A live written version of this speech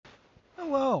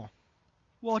Hello.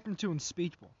 Welcome to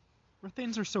Unspeakable, where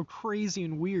things are so crazy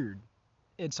and weird,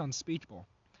 it's unspeakable.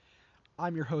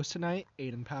 I'm your host tonight,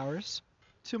 Aiden Powers.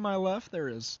 To my left, there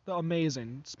is the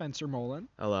amazing Spencer Mullen.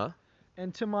 Hello.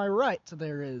 And to my right,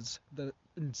 there is the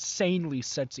insanely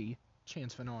sexy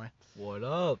Chance Vanoy. What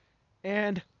up?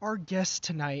 And our guest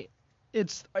tonight,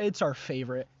 it's our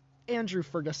favorite, Andrew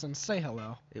Ferguson. Say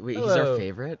hello. Wait, Hello. he's our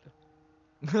favorite?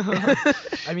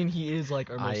 I mean, he is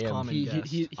like our most common guest.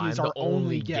 He's I'm our the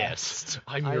only guest.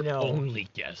 I'm I your know. only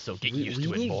guest, so get used we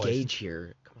to it, need boys. Gage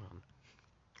here. Come on.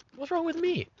 What's wrong with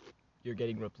me? You're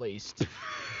getting replaced.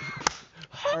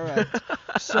 All right.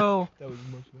 So That was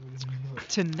much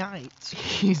tonight,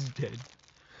 He's dead.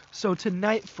 So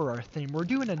tonight for our theme, we're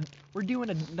doing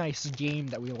a nice game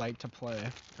that we like to play.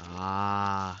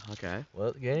 Ah, okay.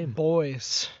 What game?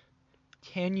 Boys,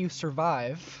 can you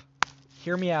survive?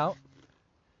 Hear me out.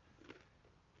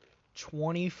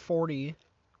 2040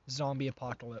 zombie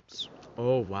apocalypse.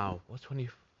 Oh, wow. What's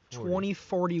 2040?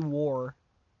 2040 war.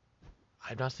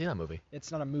 I've not seen that movie.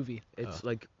 It's not a movie. It's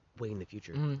like way in the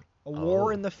future. A war Oh.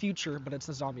 in the future, but it's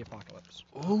the zombie apocalypse.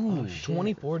 Ooh,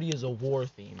 2040 is a war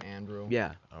theme, Andrew.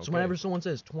 Yeah. So whenever someone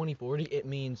says 2040, it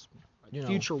means,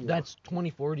 Future war. That's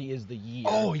 2040 is the year.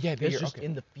 Oh, yeah, the It's year, just okay.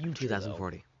 in the future.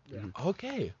 2040. Yeah.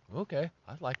 Okay,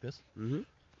 I like this. Mm-hmm.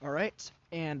 All right.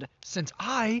 And since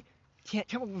I can't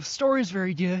come up with stories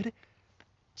very good,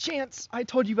 Chance, I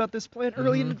told you about this plan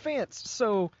early in advance,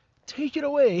 so take it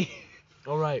away.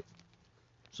 All right.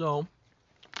 So,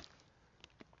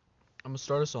 I'm going to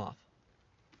start us off.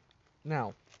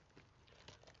 Now,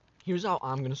 here's how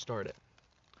I'm going to start it.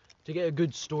 To get a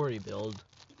good story build,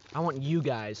 I want you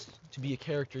guys to be a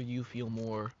character you feel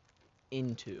more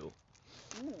into.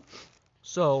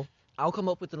 So, I'll come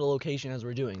up with the location as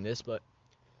we're doing this, but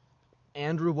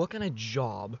Andrew, what kind of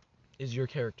job is your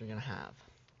character going to have?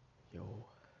 Yo.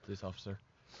 Police officer.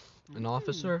 An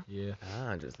officer? Yeah.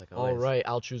 Ah, just like always. All right,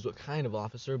 I'll choose what kind of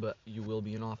officer, but you will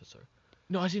be an officer.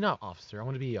 No, actually not officer. I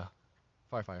want to be a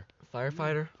firefighter.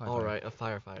 Firefighter? Firefighter. All right, a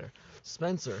firefighter.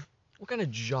 Spencer, what kind of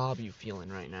job are you feeling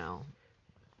right now?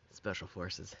 Special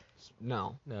forces.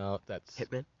 No. No, that's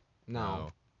Hitman?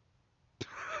 No.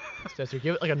 Spencer,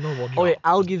 give it like a normal job. Okay,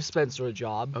 I'll give Spencer a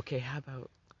job. Okay, how about,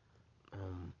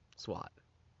 SWAT?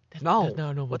 No. That's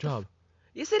not a normal What the job.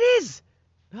 Yes, it is!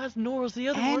 That's normal as the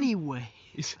other one. Anyway.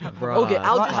 Bruh, Okay,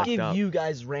 I'll that's just fucked give up. you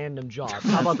guys random jobs.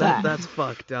 How about that? That's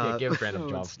fucked Yeah, up. give us random No,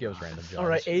 jobs. it's Give us random jobs. All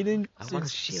right, Aiden, I want a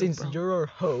since, shield, since bro. you're our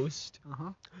host, Uh-huh.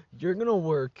 you're going to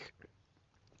work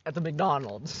at the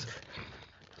McDonald's.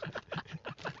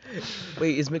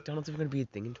 Wait, is McDonald's ever going to be a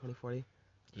thing in 2040?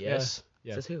 Yes.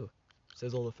 Yes. Says who?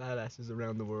 Says all the fat asses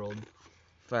around the world.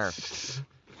 Fair.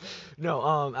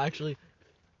 No, actually,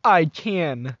 I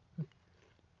can.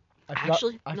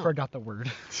 Actually, I no. forgot the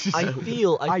word. I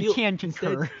feel I can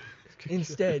concur.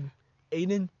 Instead,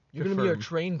 Aiden, you're going to be our Confirmed.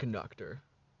 train conductor.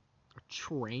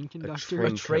 Train conductor.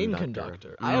 train A train conductor.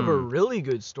 conductor. I have a really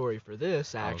good story for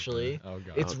this, actually. Oh,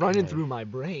 God. It's running through my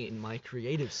brain. My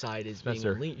creative side is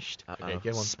Spencer. being unleashed. Uh-oh. Okay,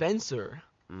 get one. Spencer,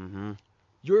 Mm-hmm.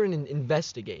 you're an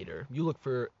investigator. You look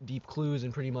for deep clues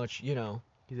and pretty much, He's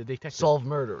a detective. solve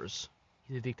murders.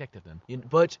 He's a detective then.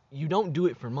 But you don't do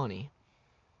it for money.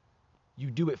 You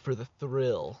do it for the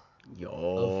thrill Yo.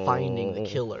 of finding the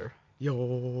killer.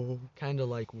 Yo. Kind of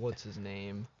like, what's his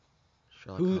name?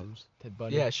 Sherlock Who- Holmes. Ted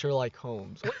Bundy. Yeah, Sherlock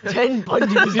Holmes. Ted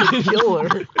Bundy is the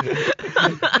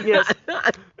killer. Yes.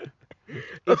 It's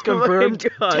Oh my confirmed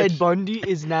gosh. Ted Bundy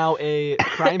is now a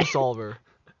crime solver.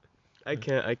 I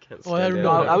can't Well, I stand don't it. know.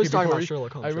 I was Okay, talking before about we-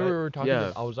 Sherlock Holmes, I remember right? we were talking.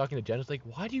 Yeah. I was talking to Jen. It's like,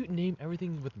 why do you name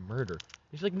everything with murder?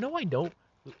 She's like, no, I don't.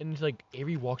 And it's like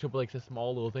Avery walks up with like this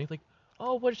small little thing. It's like,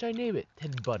 oh, what should I name it?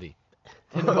 Ted Bundy.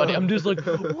 Ted Bundy. I'm just like,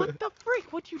 what the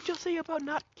frick? What'd you just say about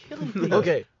not killing things?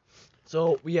 Okay,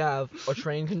 so we have a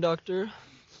train conductor,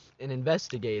 an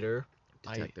investigator,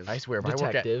 Detective. I swear, if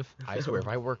detective, I swear, if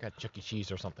I work at Chuck E.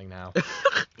 Cheese or something now,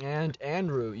 and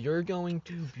Andrew. You're going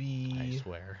to I be.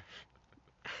 swear.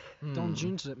 Don't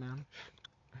jinx it, man.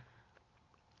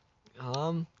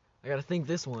 I gotta think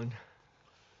this one.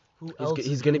 Who else? He's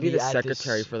is going to be the at this-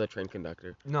 secretary for the train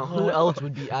conductor. No, who else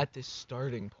would be at this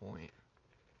starting point?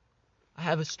 I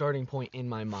have a starting point in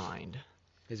my mind.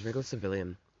 He's a regular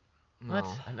civilian. What?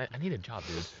 No. I need a job,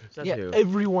 dude. Says Yeah, who?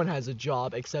 everyone has a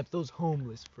job except those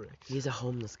homeless fricks. He's a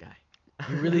homeless guy.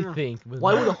 You really think? With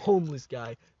Why my- would a homeless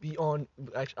guy be on?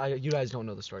 Actually, you guys don't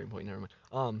know the starting point. Never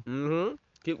mind. Mm-hmm.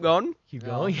 Keep going. keep No.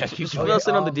 going? Yeah, keep Just going. fill us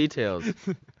in on the um, details.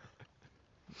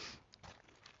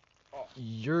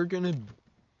 You're gonna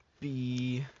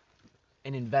be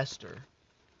an investor.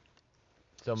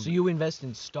 So you invest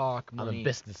in stock I'm money. a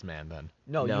businessman then.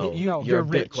 No, No, you're you're a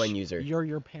rich. Bitcoin user. You're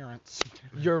your parents.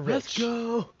 You're rich. Let's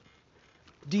go.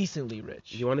 Decently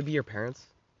rich. You want to be your parents?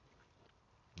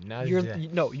 Now You're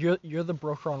yeah. you're the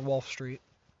broker on Wall Street.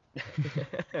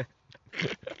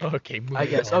 Okay, moving I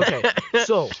guess. on. Okay.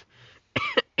 So,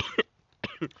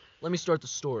 let me start the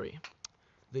story.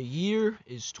 The year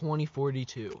is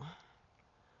 2042.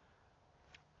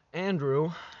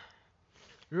 Andrew,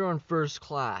 you're on first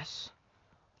class.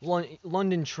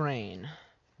 London train.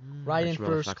 Right in Rich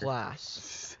first motherfucker.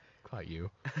 class. Caught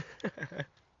you.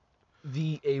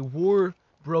 A war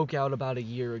broke out about a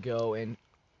year ago, and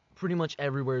pretty much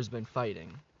everywhere has been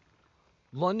fighting.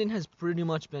 London has pretty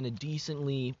much been a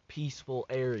decently peaceful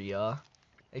area,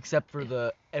 except for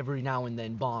the every now and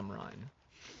then bomb run.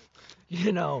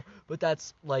 You know, but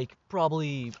that's like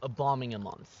probably a bombing a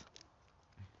month.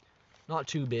 Not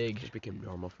too It big. just became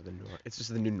normal for the norm. It's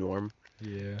just the new norm.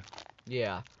 Yeah.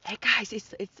 Yeah. Hey guys,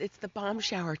 it's the bomb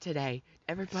shower today.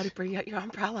 Everybody bring out your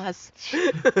umbrellas.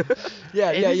 Yeah, And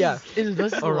yeah, this yeah. Is,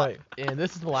 this is All the right. And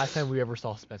this is the last time we ever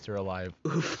saw Spencer alive.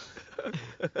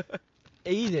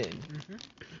 Aiden,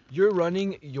 you're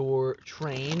running your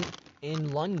train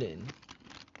in London.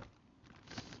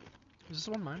 Is this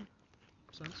one mine?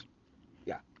 Sense?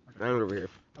 I'm over here.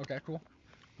 Okay, cool.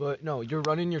 But no, you're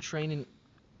running your train in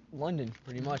London,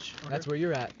 pretty much. Okay. That's where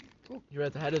you're at. Cool. You're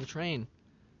at the head of the train.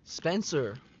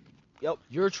 Spencer. Yep.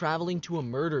 You're traveling to a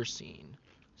murder scene.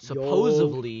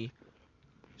 Supposedly,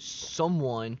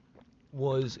 someone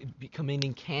was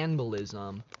committing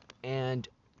cannibalism and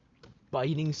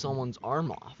biting someone's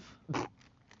arm off.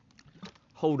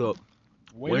 Hold up.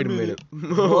 Wait a minute.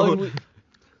 One we-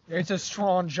 It's a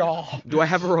strong jaw. Do I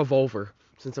have a revolver?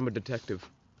 Since I'm a detective.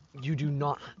 you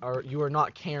are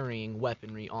not carrying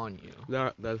weaponry on you.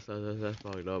 No, that's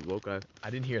fucked up. Okay. I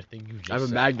didn't hear a thing you just I have a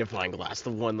said. magnifying glass, the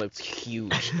one that's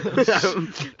huge.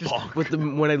 Just with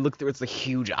when I look through, it's a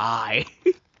huge eye.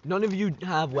 None of you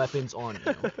have weapons on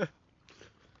you.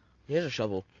 He has a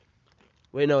shovel.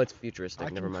 Wait, no, it's futuristic. I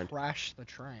Never can mind. crash the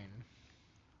train.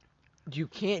 You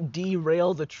can't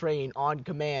derail the train on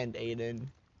command, Aiden.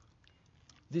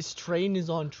 This train is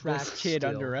on track. This kid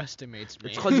still. underestimates me.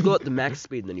 It's because you go at the max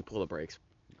speed and then you pull the brakes.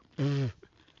 But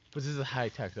this is a high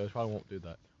tech, so I probably won't do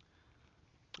that.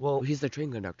 Well, Well, he's the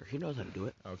train conductor. He knows how to do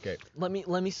it. Okay. let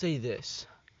me say this.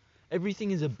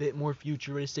 Everything is a bit more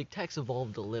futuristic. Tech's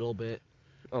evolved a little bit.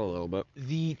 Oh, a little bit.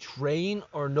 The train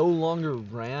are no longer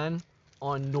ran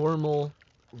on normal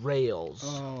rails.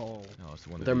 Oh. No, it's the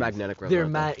one that They're uses- magnetic rails. They're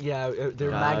aren't they?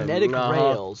 they're magnetic uh-huh.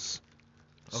 rails.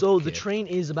 So the Okay. train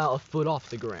is about a foot off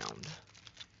the ground.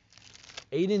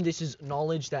 Aiden, this is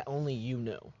knowledge that only you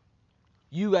know.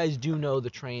 You guys do know the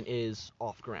train is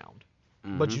off ground,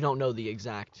 but Mhm. you don't know the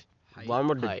exact. Well, I'm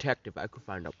a height. detective. I could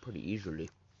find out pretty easily.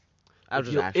 I'll If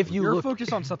just you- ask if him. you You're look-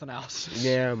 focused on something else.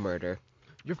 Yeah, murder.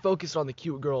 You're focused on the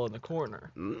cute girl in the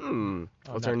corner. Mm.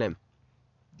 Oh, What's no. her name?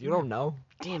 You don't know.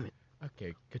 Damn it.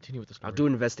 Okay, continue with the story. I'll do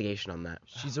an investigation on that.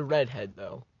 She's a redhead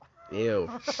though. Ew.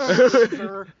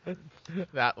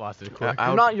 That lasted quick. I'll-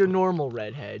 You're not your normal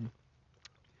redhead.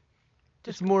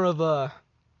 Just more of a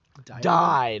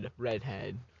dyed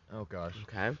redhead. Oh gosh.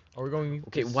 Okay. Are we going?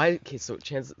 Okay. Why? Okay. So,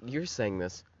 Chance, you're saying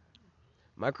this.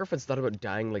 My girlfriend's thought about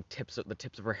dyeing like the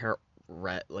tips of her hair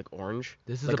red, like orange.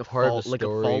 This is like a part fall, of the like a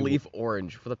story. fall leaf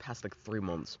orange for the past like 3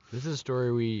 months. This is a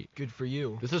story we. Good for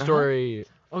you. This is a story.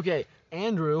 Okay,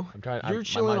 Andrew, I'm trying. you're my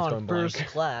chilling mind's on going blank. first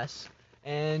class,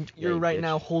 and Yeah, you're you right bitch.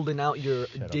 now holding out your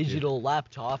Shut up, digital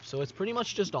laptop, so it's pretty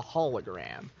much just a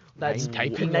hologram that's I'm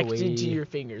typing connected away. to your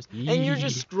fingers, and you're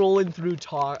just scrolling through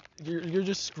You're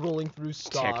just scrolling through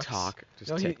stocks. TikTok.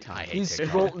 Just No, TikTok. I hate He's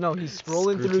TikTok. he's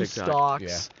scrolling Screw through TikTok. stocks,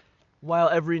 Yeah. while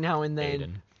every now and then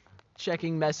Aiden.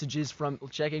 checking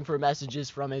for messages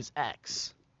from his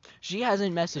ex. She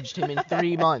hasn't messaged him in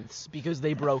 3 months because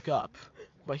they broke up,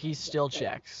 but he still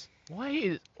checks.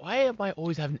 Why am I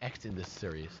always having X in this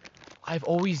series? I've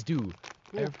always do.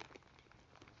 Well,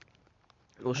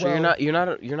 sure. Well, you're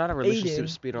not a relationship Aiden,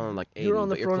 speed on like Aiden, You're on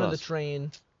the but you're front of the close.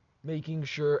 train, making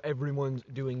sure everyone's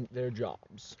doing their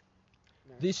jobs.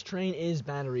 This train is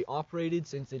battery operated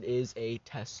since it is a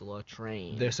Tesla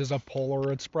train. This is a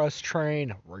Polar Express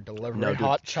train. We're delivering No, dude,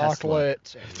 hot Tesla.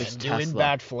 chocolate It's and doing Tesla.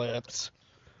 backflips.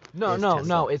 no, it's no, Tesla.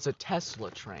 no, it's a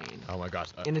Tesla train, Oh my gosh.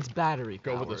 and it's battery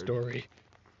Go powered. with the story.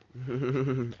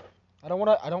 I don't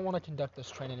want to conduct this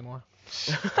train anymore.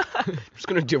 I'm just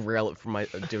gonna derail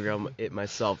it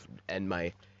myself and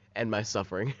my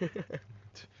suffering.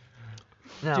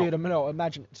 Now, Dude,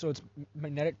 imagine. So it's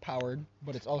magnetic powered,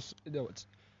 but it's also it's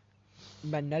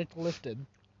magnetic lifted,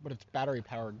 but it's battery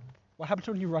powered. What happens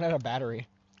when you run out of battery?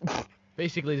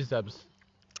 Basically, this episode.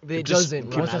 It just doesn't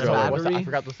keeps run What's out that of going. song? battery. I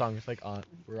forgot the song. It's like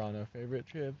we're on a favorite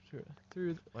trip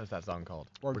through. What is that song called?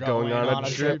 We're going on a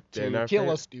trip in to our kill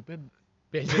favorite- us, stupid.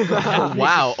 Basically,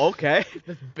 Wow. Okay.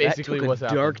 that's That basically took a what's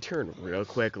dark happening. turn real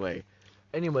quickly.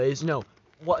 Anyways, no.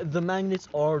 What the magnets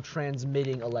are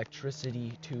transmitting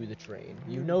electricity to the train.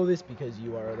 You know this because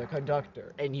you are the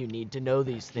conductor, and you need to know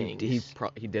these things.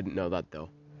 He didn't know that though.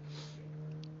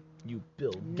 You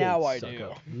Bill Now I Gates do.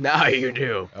 sucker. Now you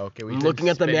do. Okay, I'm looking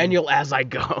at the manual as I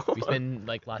go. We spend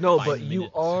like last No, 5 but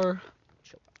minutes.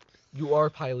 you are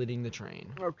piloting the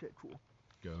train. Okay, cool.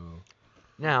 Go.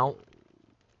 Now,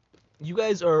 you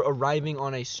guys are arriving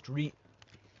on a street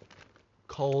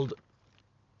called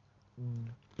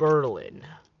Berlin.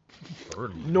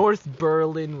 North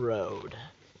Berlin Road.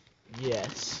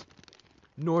 Yes.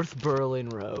 North Berlin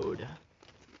Road.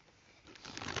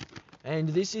 And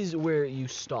this is where you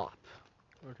stop.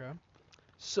 Okay.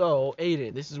 So,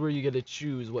 Aiden, this is where you get to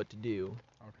choose what to do.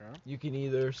 Okay. You can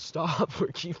either stop or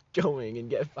keep going and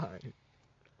get fined.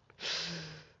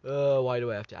 Why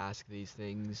do I have to ask these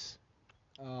things?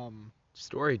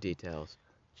 Story details.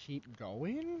 Keep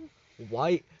going?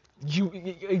 Why?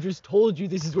 I just told you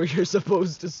this is where you're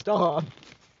supposed to stop.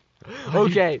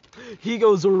 Okay, he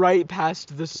goes right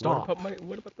past the stop.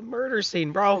 What about the murder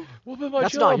scene, bro? What about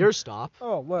That's not your stop.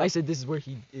 Oh, what? I said this is where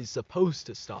he is supposed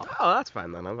to stop. Oh, that's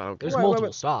fine then. I don't care. There's Wait, multiple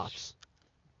wait. stops.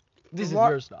 This is What?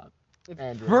 your stop. If-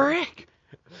 Andrew. Frick!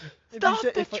 Stop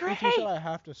if you said I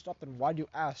have to stop, then why do you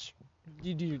ask? Do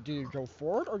you go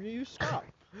forward or do you stop?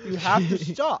 You have to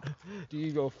stop. Do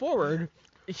you go forward?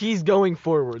 He's going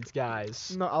forwards,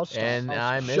 guys. No, I'll stop. And I'll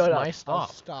I stop. missed Shut my up. I'll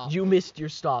stop. stop. You missed your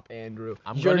stop, Andrew.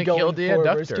 I'm You're gonna going kill the forwards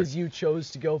adductor. because you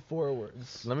chose to go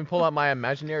forwards. Let me pull out my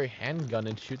imaginary handgun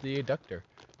and shoot the adductor.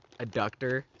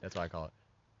 Adductor. That's what I call it.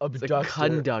 It's a Abductor.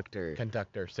 conductor.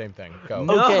 Conductor, same thing. Go.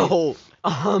 No.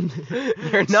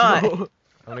 You're not. So,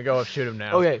 I'm gonna go shoot him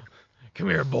now. okay, Come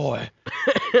here, boy.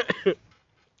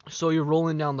 so you're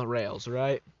rolling down the rails,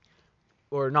 right?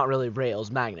 Or not really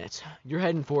rails, magnets. You're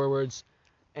heading forwards,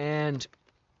 and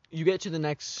you get to the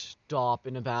next stop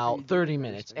in about 30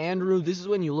 minutes. Andrew, this is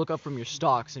when you look up from your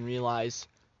stocks and realize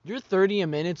you're 30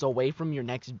 minutes away from your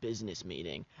next business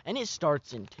meeting, and it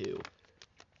starts in 2.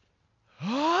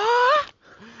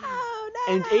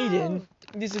 And Aiden,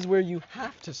 this is where you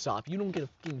have to stop. You don't get a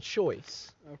fucking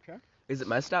choice. Okay. Is it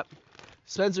my stop?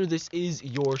 Spencer, this is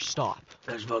your stop.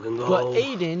 Let's fucking go. But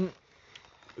Aiden,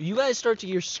 you guys start to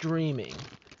hear screaming.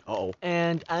 Uh-oh.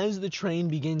 And as the train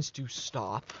begins to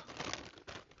stop,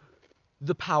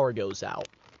 the power goes out.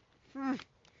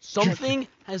 Something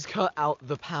has cut out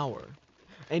the power.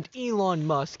 And Elon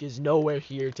Musk is nowhere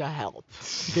here to help.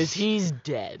 Because he's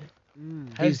dead.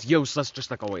 He's useless just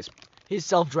like always. His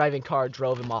self-driving car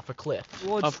drove him off a cliff.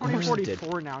 Well, it's Of course it did.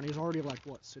 2044 now, and he's already like,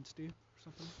 what, 60 or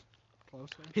something? Close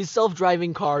there? His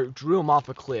self-driving car drew him off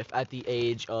a cliff at the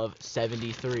age of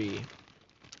 73.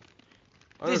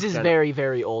 This is very,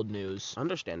 very old news.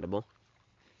 Understandable.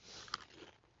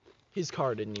 His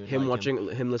car didn't even Him like watching,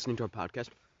 him listening to our podcast.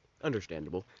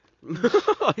 Understandable.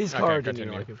 His car Okay, didn't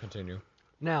even continue. like him. Continue.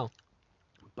 Now,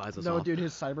 Buys us No, off. dude,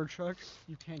 his Cybertruck,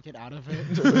 you can't get out of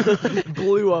it.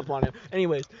 blew up on him.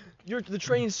 Anyways, the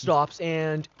train stops,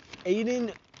 and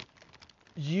Aiden,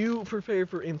 you prepare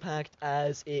for impact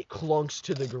as it clunks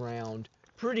to the ground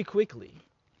pretty quickly.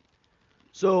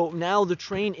 So now the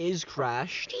train is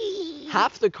crashed.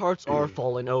 Half the carts are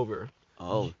fallen over.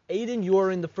 Oh. Aiden,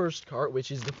 you're in the first cart, which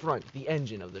is the front, the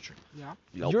engine of the train. Yeah.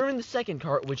 Nope. You're in the second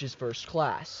cart, which is first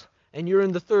class. And you're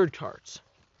in the third cart.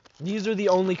 These are the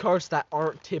only carts that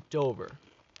aren't tipped over.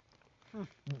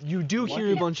 You do What hear a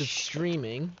the bunch of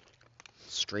screaming.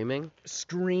 Streaming?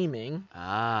 Screaming.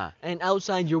 Ah. And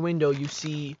outside your window, you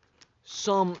see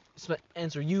some...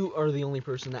 Answer, you are the only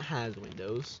person that has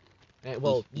windows.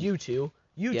 Well, you two.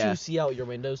 You Yeah. two see out your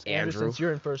windows. Andrew. Since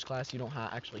you're in first class, you don't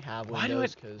actually have Why do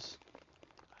windows, because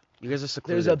You guys are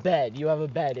secluded. there's a bed. You have a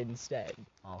bed instead.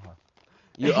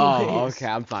 You, oh, Anyways. okay,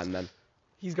 I'm fine then.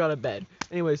 He's got a bed.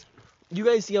 Anyways, you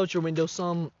guys see out your window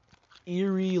some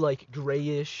eerie, like,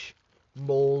 grayish,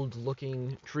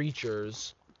 mold-looking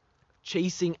creatures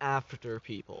chasing after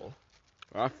people.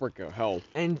 I freaking hell.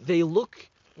 And they look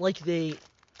like they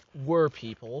were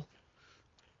people,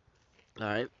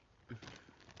 Alright.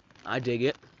 I dig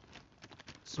it.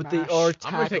 but they Smash. are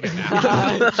I'm gonna take a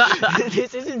tackling.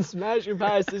 This isn't smash or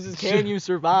pass. This is can you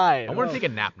survive? I want to take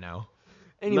a nap now.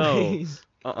 Anyways,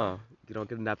 You don't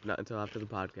get a nap until after the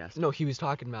podcast. no, he was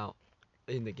talking about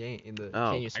in the game, in the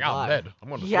Oh. can you I got a survive? bed. I'm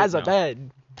going to He has a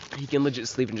bed. He can legit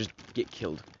sleep and just get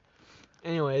killed.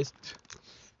 Anyways,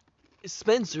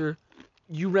 Spencer,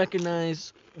 you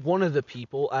recognize one of the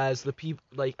people as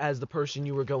the person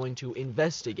you were going to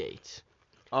investigate.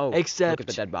 Oh, Except- look at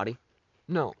the dead body.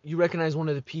 No, you recognize one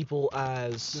of the people The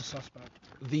as suspect.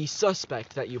 the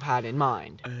suspect that you had in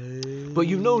mind. But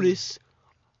you notice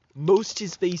most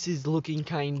his face is looking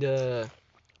kinda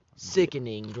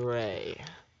sickening gray.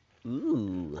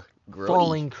 Ooh, grody.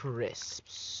 Falling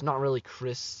crisps. Not really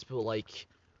crisps, but like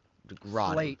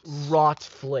Rotting. Flakes. rot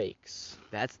flakes.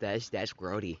 That's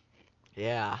grody.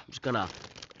 Yeah. I'm just gonna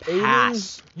Aiden,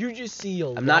 pass. you just see a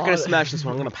I'm not gonna lot of- smash this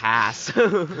one. I'm gonna pass.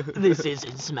 This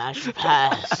isn't smash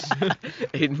pass.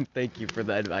 Aiden, thank you for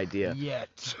that idea.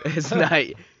 Yet. It's not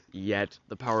yet.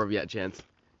 The power of yet chance.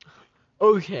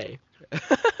 Okay.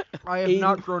 I have Aiden-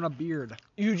 not grown a beard.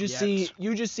 You just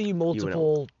Yet. see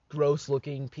multiple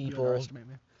gross-looking You people. underestimate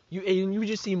me. You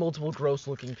just see multiple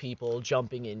gross-looking people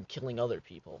jumping and killing other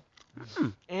people.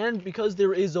 And because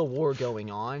there is a war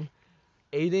going on,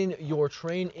 Aiden, your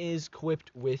train is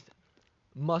equipped with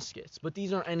muskets, but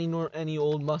these aren't any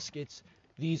old muskets.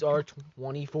 These are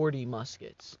 2040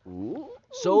 muskets. Ooh.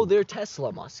 So they're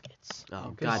Tesla muskets.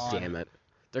 Oh, God. god damn it.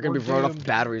 They're gonna We're be running off doomed.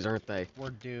 batteries, aren't they? We're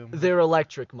doomed. They're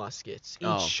electric muskets. Each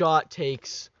Oh. shot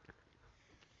takes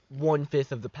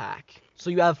 1/5 of the pack. So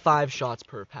you have 5 shots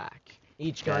per pack.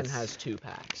 Each gun That's- has 2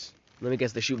 packs. Let me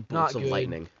guess, they shoot Not bolts of good.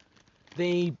 lightning.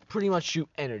 They pretty much shoot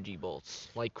energy bolts,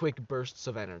 like quick bursts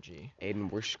of energy. Aiden,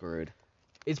 we're screwed.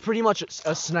 It's pretty much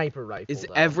a sniper rifle. Is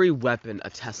though. every weapon a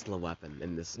Tesla weapon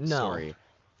in this No. story?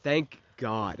 Thank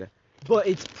God. But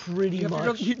it's pretty You have,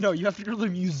 much. to go, you have to go to the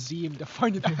museum to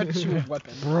find an actual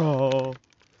weapon. Bro.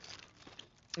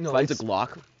 No, Finds a it's,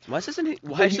 Glock. Why is this in a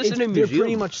they're museum?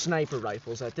 pretty much sniper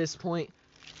rifles at this point,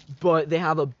 but they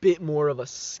have a bit more of a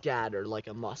scatter, like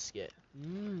a musket.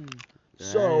 Mm,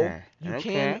 So Ah, you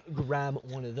okay. can grab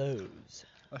one of those.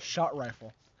 a shot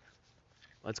rifle.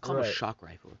 Let's call it a Right. shock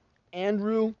rifle.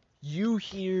 Andrew, you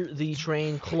hear the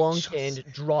train clunk and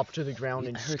drop to the ground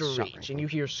and I heard shot screech, rifle. and you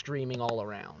hear screaming all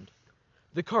around.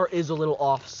 The car is a little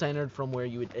off-centered from where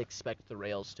you would expect the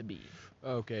rails to be.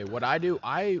 Okay, what I do,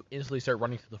 I instantly start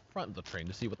running to the front of the train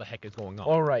to see what the heck is going on.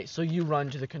 All right, so you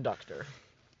run to the conductor.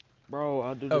 Bro,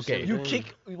 I'll do this Okay. You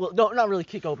well, no, not really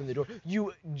kick open the door.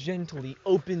 You gently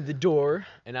open the door.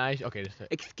 And okay, just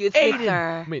Excuse me, Aiden!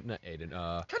 sir. wait, not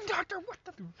Aiden. Conductor, what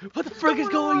the? What the frick is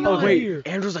going Oh, on wait. here?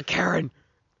 Andrew's a Karen.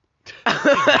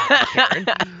 Karen,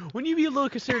 wouldn't you be a little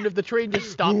concerned if the train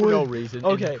just stopped for no reason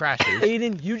Okay. and crashes?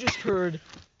 Aiden, you just heard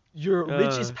your Uh.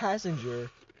 richest passenger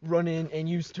run in, and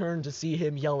you turn to see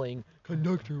him yelling,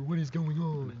 "Conductor, what is going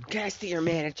on?" Can I see your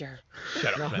manager?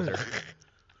 Shut up, Spencer.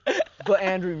 But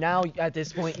Andrew, now at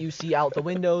this point, you see out the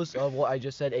windows of what I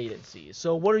just said Aiden sees.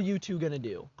 So what are you two gonna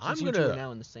do? I'm Since you two gonna- are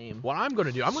now in the same. What I'm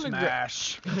gonna do, I'm gonna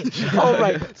Smash. All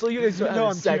right, so you guys are having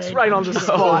I'm sex kidding. right on the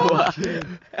spot. No.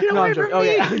 No, I'm joking.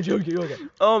 Okay, I'm joking. Okay.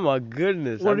 Oh my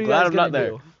goodness. What I'm are you glad guys I'm gonna not there.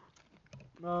 do?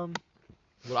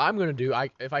 What I'm gonna do,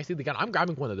 if I see the gun, I'm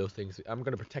grabbing one of those things. I'm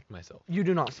gonna protect myself. You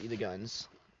do not see the guns.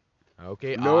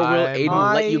 Okay. Nor will Aiden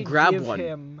I let you grab give one.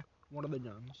 him one of the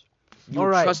guns. You All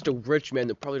right. trust a rich man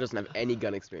that probably doesn't have any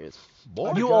gun experience. Boy.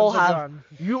 You Gun's all a have gun.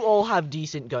 you all have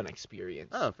decent gun experience.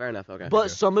 Oh, fair enough. Okay. But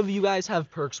some of you guys have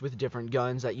perks with different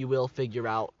guns that you will figure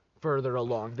out further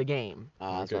along the game.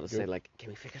 I was Okay, about to say, good. like, can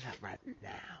we figure that right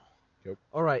now?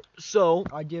 All right, so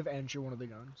I give Andrew one of the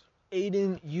guns.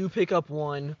 Aiden, you pick up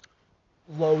one,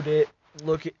 load it,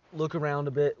 look around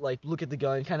a bit, like look at the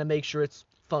gun, kind of make sure it's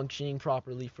functioning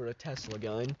properly for a Tesla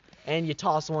gun, and you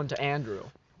toss one to Andrew.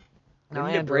 Now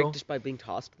Wouldn't it Andrew, break just by being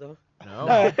tossed, though?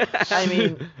 No. I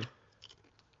mean,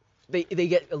 they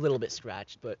get a little bit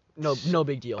scratched, but no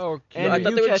big deal. Okay. And I you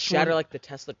thought they would catch shatter one- like the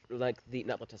Tesla, not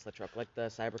the Tesla truck, like the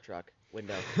Cybertruck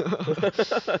window.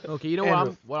 Okay, you know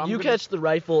Andrew, what I'm you gonna, catch the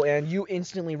rifle and you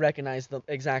instantly recognize the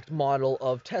exact model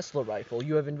of Tesla rifle.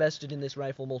 You have invested in this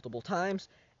rifle multiple times,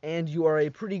 and you are a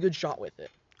pretty good shot with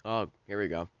it. Oh, here we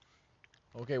go.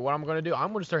 Okay, what I'm gonna do,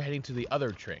 I'm gonna start heading to the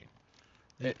other train.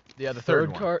 The other Third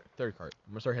one. cart? Third cart.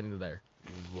 I'm gonna start heading to there.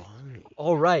 Why?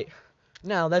 All right.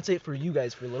 Now, that's it for you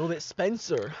guys for a little bit.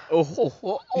 Spencer, Oh, ho,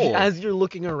 ho, oh. as you're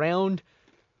looking around,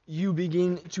 you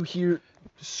begin to hear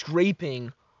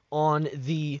scraping on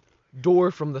the door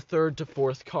from the third to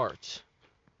fourth cart.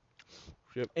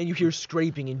 Yep. And you hear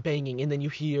scraping and banging, and then you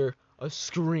hear a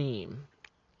scream.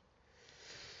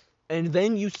 And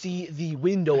then you see the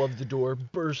window of the door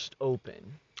burst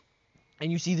open.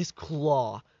 And you see this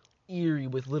claw, eerie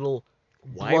with little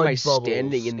Why am I blood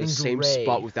standing in the bubbles same gray.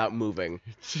 spot without moving?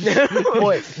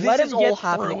 Boy, Let this is him all get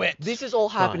happening. through it. This is all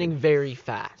happening very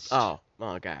fast. Oh,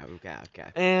 okay.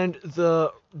 And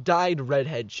the dyed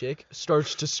redhead chick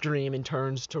starts to scream and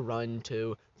turns to run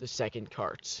to the second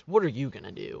cart. What are you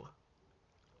gonna do?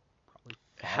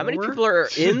 How many Four? people are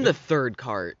in the third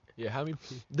cart? Yeah, how many?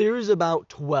 There's about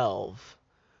 12.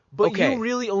 But Okay. you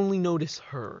really only notice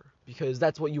her because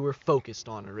that's what you were focused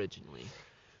on originally.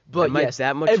 But Am I yes,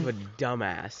 that much of a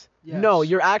dumbass? no, Yes.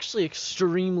 you're actually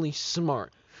extremely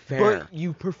smart. Fair. But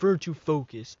you prefer to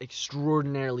focus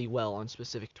extraordinarily well on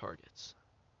specific targets.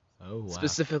 Oh wow.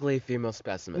 Specifically female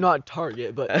specimen. Not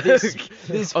target, but this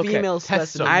Okay, female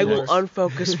test specimen. I will is-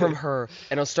 unfocus from her,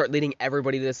 and I'll start leading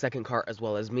everybody to the second cart as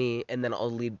well as me, and then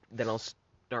I'll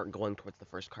start going towards the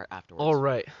first cart afterwards. All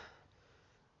right.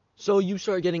 So you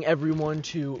start getting everyone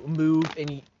to move,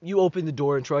 and you open the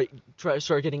door and try to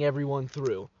start getting everyone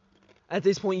through. At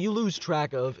this point, you lose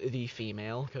track of the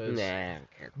female, Nah, I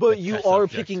don't care. but The you test are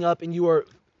subject. picking up and you are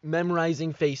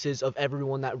memorizing faces of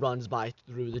everyone that runs by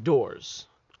through the doors.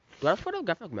 Do I have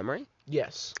photographic memory?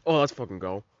 Yes. Oh, let's fucking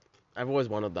go. I've always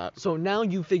wanted that. So now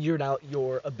you figured out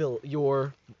your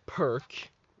perk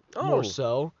more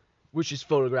so, which is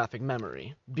photographic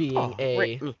memory, being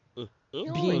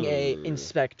a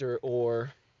inspector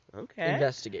or Okay.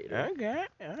 investigator. Okay.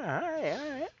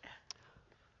 Alright.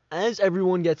 As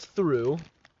everyone gets through,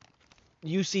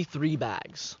 you see 3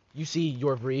 bags. You see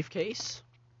your briefcase,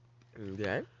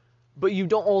 Okay. but you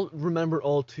don't all remember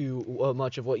all too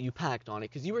much of what you packed on it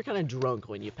because you were kind of drunk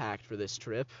when you packed for this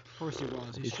trip. Of course he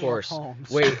was. He's Of course. Sherlock Holmes.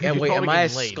 Wait, He's am probably I a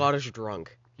getting laid. Scottish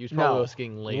drunk? He was probably No.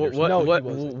 getting later. What No, he what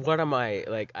wasn't. what am I?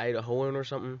 Like Idahoan or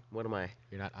something? What am I?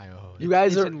 You're not Idaho. You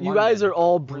guys It's are in you guys London. are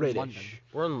all We're in British.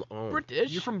 London. We're in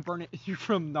British. You're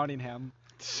from Nottingham.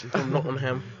 from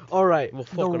Nottingham. All right. Well, The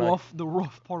fucking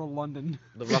rough part of London.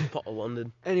 the rough part of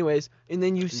London. Anyways, and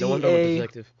then you see No wonder I'm a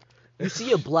detective. you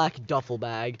see a black duffel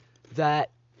bag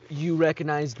that you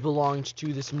recognized belonged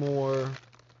to this more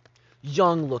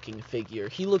young-looking figure.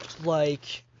 He looked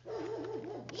like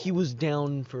he was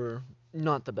down for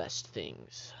not the best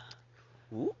things.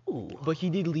 Ooh. But he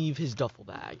did leave his duffel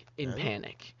bag in Oh.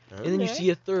 panic. And then you Okay. see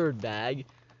a third bag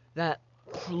that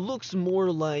looks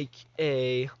more like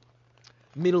a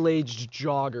middle-aged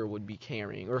jogger would be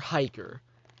carrying, or hiker.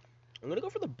 I'm gonna go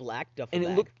for the black duffel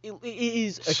And bag. it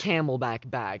is a camelback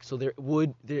bag, so there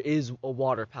is a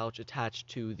water pouch attached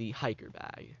to the hiker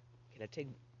bag. Can I take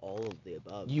all of the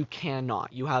above? You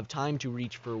cannot. You have time to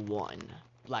reach for one.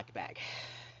 Black bag.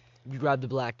 You grab the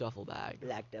black duffel bag.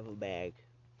 Black duffel bag.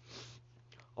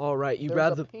 All right, you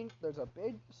grab the. There's a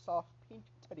big, soft pink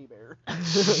teddy bear.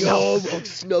 Yo, I'll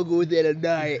snuggle with it at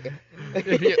night.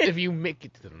 if you make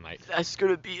it to the night. That's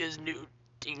gonna be his new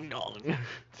ding dong.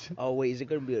 Oh wait, is it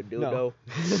gonna be a dildo? No.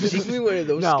 Is he gonna be one of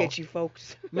those No. sketchy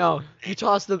folks? No,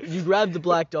 you grab the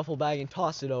black duffel bag and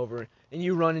toss it over, and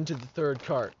you run into the third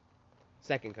cart.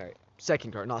 Second cart.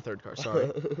 Second cart, not third cart.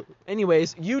 Sorry.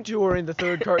 Anyways, you two are in the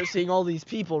third cart, seeing all these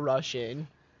people rush in.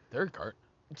 Third cart.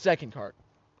 Second cart.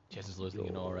 Jess is losing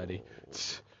it already.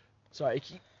 Sorry.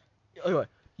 Anyway,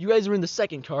 you guys are in the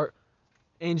second cart,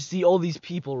 and see all these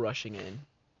people rushing in.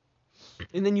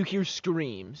 And then you hear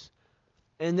screams.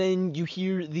 And then you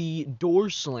hear the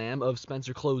door slam of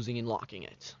Spencer closing and locking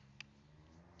it.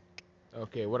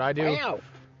 Okay, what I do? Wow,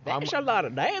 that's a lot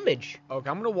of damage. Okay,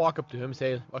 I'm gonna walk up to him and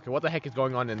say, okay, what the heck is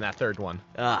going on in that third one?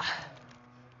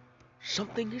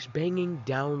 Something is banging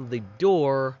down the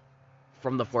door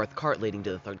from the fourth cart leading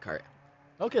to the third cart.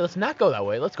 Okay, let's not go that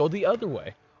way. Let's go the other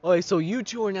way. Okay, so you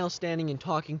two are now standing and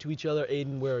talking to each other.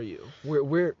 Aiden, where are you?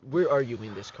 Where are you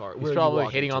in this car? He's Where are you probably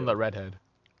walking hitting on to? the redhead.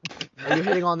 Are you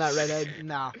hitting on that redhead?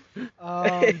 Nah.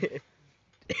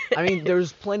 I mean,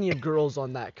 there's plenty of girls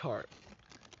on that cart.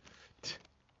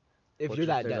 If What's you're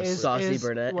your that third desperate. Saucy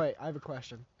brunette. Wait, I have a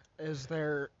question. Is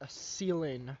there a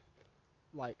ceiling,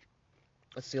 like?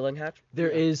 A ceiling hatch?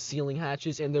 There Yeah. is ceiling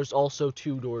hatches, and there's also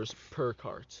 2 doors per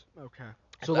cart. Okay.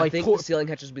 So I like think four- the ceiling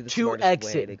hatches would be the 2 smartest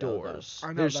way to exit go, though. doors. I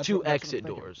know, There's that's 2 what I'm exit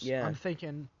thinking. doors. Yeah. I'm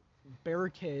thinking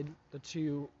barricade the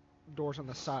 2 doors on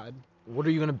the side. What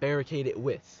are you gonna barricade it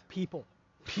with? People.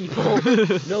 People.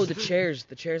 No, the chairs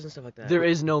and stuff like that. There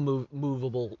is no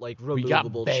movable, like We got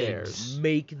removable beds. chairs.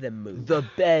 Make them move. The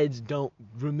beds don't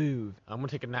remove. I'm gonna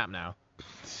take a nap now.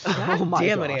 Oh my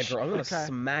Damn it, gosh. Andrew! I'm gonna Okay.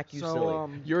 smack you So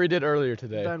silly. You already did earlier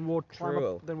today. then we'll climb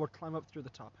True. up. Then we'll climb up through the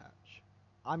top hatch.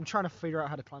 I'm trying to figure out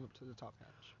how to climb up to the top hatch.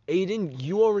 Aiden,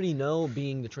 you already know,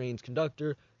 being the train's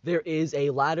conductor, there is a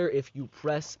ladder if you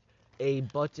press a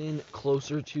button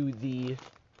closer to the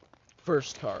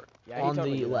first cart on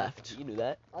the left. You knew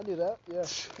that? I knew that. Yeah.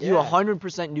 You Yeah.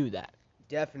 100% knew that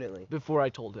Definitely. before I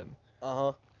told him.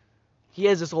 Uh He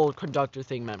has this whole conductor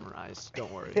thing memorized.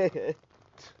 Don't worry. huh.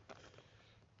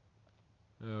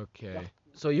 Okay.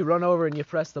 So you run over and you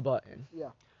press the button. Yeah.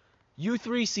 You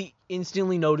three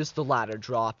instantly notice the ladder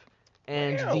drop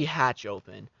and Wow. the hatch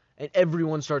open, and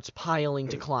everyone starts piling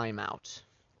to climb out.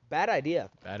 Bad idea.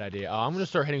 Bad idea. I'm gonna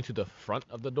start heading to the front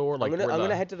of the door, like I'm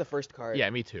gonna head to the first cart. Yeah,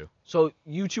 me too. So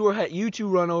you two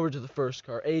run over to the first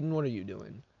car. Aiden, what are you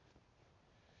doing?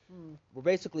 We're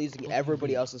basically using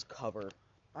everybody else's cover.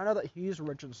 I know that he's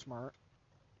rich and smart.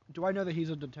 Do I know that he's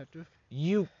a detective?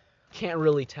 You can't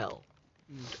really tell.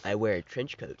 I wear a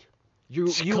trench coat. You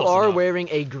Close are enough. wearing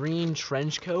a green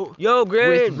trench coat Yo,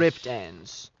 Grinch! with ripped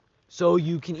ends. So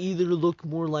you can either look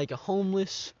more like a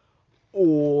homeless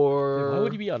or Why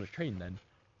would he be on a train then?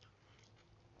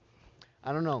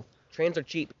 I don't know. Trains are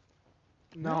cheap.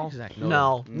 No. Exactly.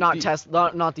 No, not Dude,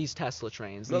 Tesla. Not these Tesla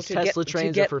trains. No, These to get- Tesla to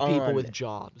trains are get for people on. with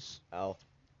jobs. Oh,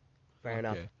 fair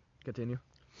enough. Okay. Continue.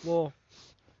 Well,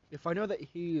 if I know that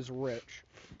he's rich,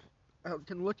 I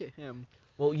can look at him.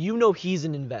 Well, you know he's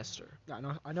an investor.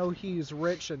 I know he's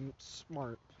rich and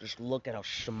smart. Just look at how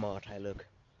smart I look.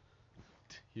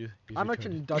 He's I'm a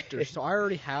returned. conductor, so I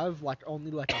already have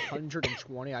only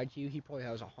 120 IQ. He probably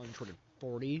has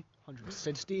 140,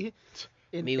 160.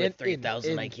 Me with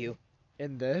 3,000 IQ.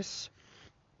 In this.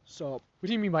 So What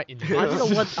do you mean by I'm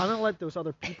invest? gonna let those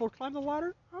other people climb the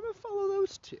ladder. I'm gonna follow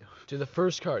those two. To the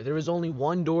first cart. There is only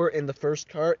one door in the first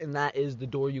cart, and that is the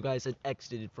door you guys had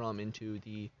exited from into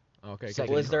the. Okay.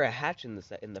 Second Well, continue. is there a hatch in the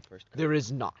first cart? There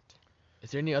is not. Is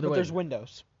there any other But way? there's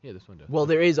windows. Yeah, this window. Well,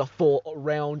 there is a full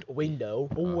round window.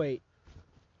 Oh wait.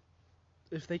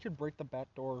 If they could break the back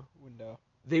door window,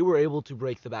 They were able to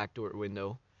break the back door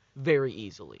window very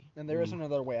easily. then there is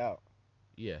another way out.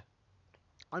 Yeah.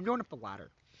 I'm going up the ladder.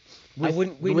 With,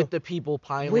 wouldn't- wait, with no. the people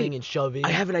piling Wait, and shoving. I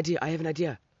have an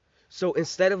idea. So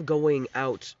instead of going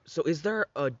out, so is there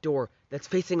a door that's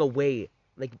facing away,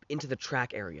 like into the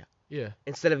track area? Yeah.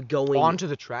 Instead of going onto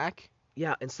the track.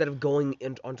 Yeah, instead of going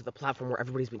onto the platform where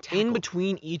everybody's been tackled. In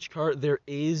between each cart, there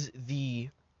is the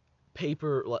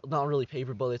paper, not really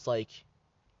paper, but it's like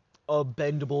a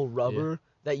bendable rubber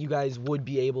that you guys would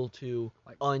be able to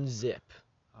unzip.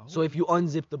 So if you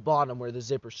unzip the bottom where the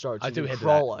zipper starts, I you do can head to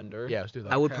crawl under. Yeah, let's do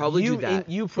that. I would Okay. probably you, do that.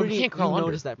 You But pretty we can't crawl you under.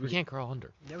 notice that. We can't crawl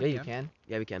under. Yeah, Yeah, you can.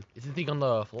 Yeah, we can. Is the thing on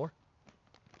the floor?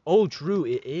 Oh, true,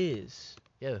 it is.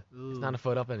 Yeah. It's not a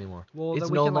foot up anymore. Well, It's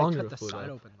then we no can longer cut the a foot side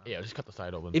up. open. Though. Yeah, just cut the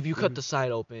side open. If you cut the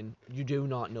side open, you do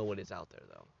not know what is out there,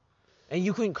 though. And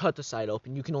you couldn't cut the side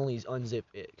open. You can only unzip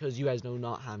it because you guys do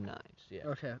not have knives. Yeah.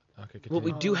 Okay. Okay, Well,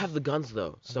 we continue. do have the guns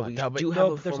though, so on, we no, but- do No, have a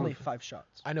but there's form only of... 5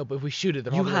 shots. I know, but if we shoot it,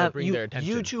 then You all have bring their attention.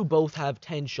 you two both have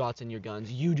 10 shots in your guns.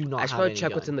 You do not I have just want any to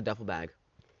check what's gun. in the duffel bag.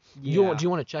 Do you want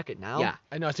to check it now? Yeah.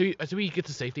 I know. So we get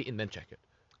to safety and then check it.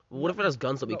 What if it has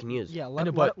guns that we can use? Yeah, know,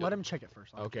 let, but- let him check it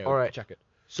first. Okay. All right. Check it.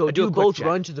 So I do do a you quick both check.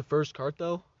 run to the first cart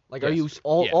though? Like, are you Yes.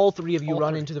 all Yeah. all three of you All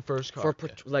run three. into the first For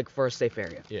cart? for a safe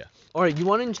area. All right, you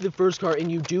run into the first cart,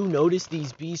 and you do notice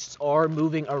these beasts are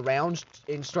moving around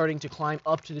and starting to climb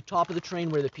up to the top of the train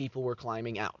where the people were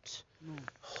climbing out.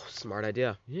 Oh, smart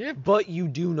idea. Yeah. But you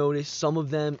do notice some of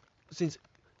them, since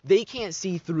they can't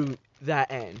see through that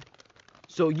end,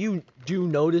 so you do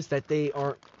notice that they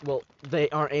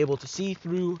aren't able to see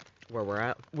through Where we're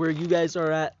at. where you guys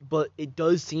are at, but it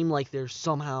does seem like they're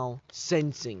somehow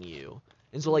sensing you.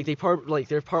 And so like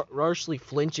they're partially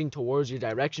flinching towards your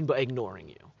direction but ignoring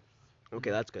you. Okay,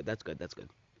 that's good.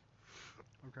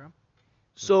 Okay.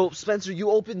 So Spencer, you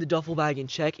open the duffel bag and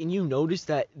check, and you notice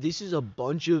that this is a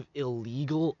bunch of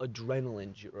illegal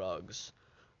adrenaline drugs.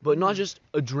 But not just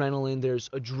adrenaline, there's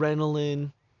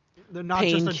adrenaline. They're not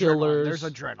just adrenaline. Painkillers. There's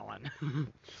adrenaline.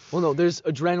 Well, no, there's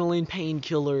adrenaline,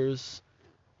 painkillers,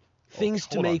 things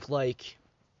to hold on. make like.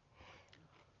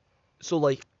 So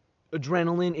like,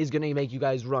 adrenaline is gonna make you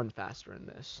guys run faster in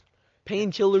this.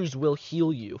 Painkillers will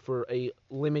heal you for a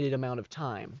limited amount of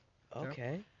time,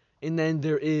 Okay. and then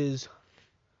there is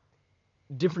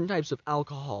different types of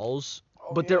alcohols,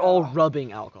 but they're all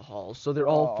rubbing alcohols, so they're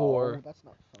all for That's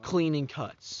not fun. cleaning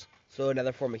cuts. So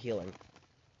another form of healing.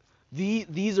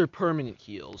 These are permanent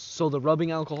heals, so the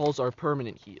rubbing alcohols are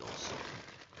permanent heals.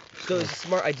 So it's a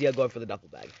smart idea going for the duffel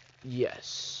bag.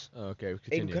 Yes. Okay. Aiden,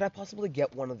 Continue. could I possibly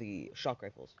get one of the shock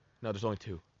rifles? No, there's only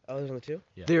 2. Oh, there's only 2?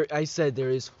 Yeah. I said there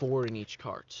is 4 in each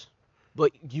cart,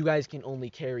 but you guys can only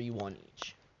carry 1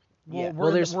 each. Well, Yeah. we're Well,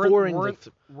 in there's the, we're, 4 in we're,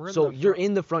 the. we're in So the you're front.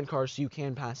 in the front car, so you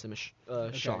can pass him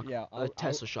a shock, yeah, a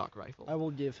Tesla shock rifle. I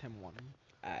will give him one.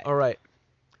 Alright. All right.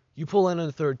 You pull in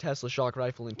a third Tesla shock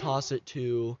rifle and toss it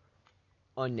to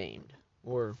unnamed,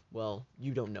 or well,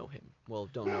 you don't know him. Well,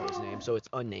 don't know his name, so it's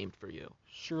unnamed for you.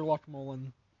 Sherlock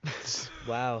Mullen.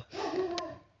 Wow.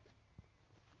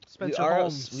 Spencer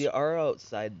Holmes. We are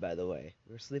outside, by the way.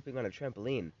 We're sleeping on a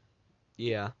trampoline.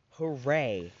 Yeah.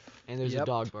 Hooray. And there's a Yep.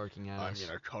 dog barking at us.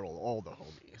 cuddle all the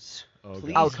homies.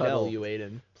 Please I'll no. cuddle you,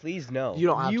 Aiden. Please no. You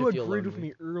don't have You to feel agreed with lonely.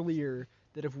 me earlier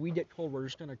that if we get cold, we're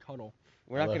just gonna cuddle.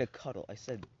 We're not Hello. going to cuddle. I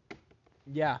said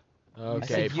Yeah. Okay.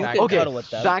 said you back- can Okay, cuddle with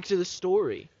them. back to the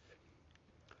story.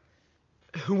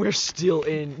 We're still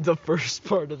in the first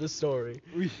part of the story.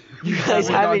 You guys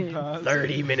haven't.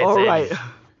 30 minutes All in.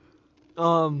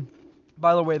 right.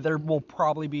 By the way, there will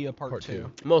probably be a part Part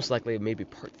two. Most likely, maybe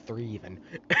part 3 even.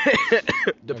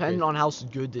 Depending Okay. on how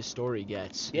good this story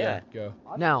gets. Yeah. Go.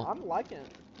 Now- I'm liking it.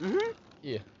 Mm-hmm.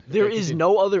 Yeah. There Okay, is continue.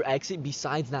 no other exit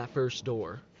besides that first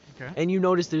door. Okay. And you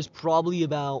notice there's probably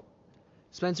about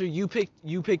Spencer, you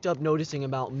picked up noticing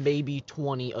about maybe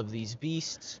 20 of these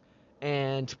beasts,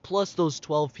 and plus those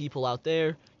 12 people out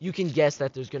there, you can guess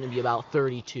that there's going to be about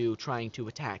 32 trying to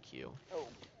attack you.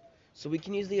 So we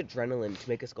can use the adrenaline to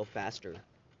make us go faster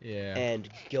Yeah. and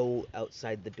go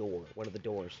outside the door, one of the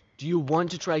doors. Do you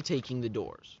want to try taking the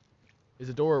doors? Is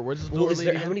the door? Where's the door? Well, is there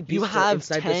leading how in? many beasts You are have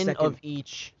inside the 10 second? of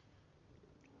each.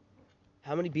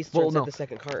 How many beasts Well, are inside no. the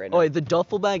second cart right now? Oh, the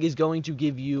duffel bag is going to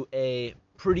give you a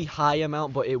pretty high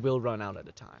amount, but it will run out at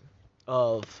a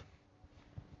time.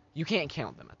 You can't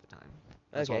count them at the time.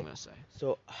 That's all I'm Okay. going to say.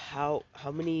 So how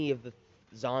many of the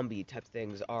zombie type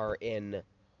things are in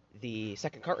the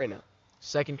second cart right now?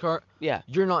 Second cart, Yeah.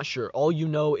 you're not sure. All you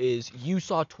know is you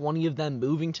saw 20 of them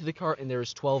moving to the cart, and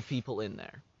there's 12 people in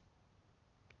there.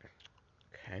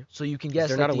 Okay. So you can guess Is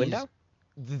there that not a these- window?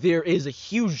 There is a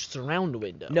huge surround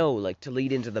window. No, like to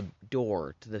lead into the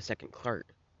door to the second cart.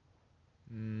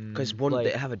 Because wouldn't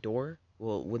like- they have a door?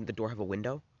 Well, wouldn't the door have a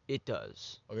window? It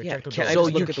does. Okay, Yeah, check the can door. I So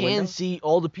just you look at the can window? see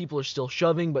all the people are still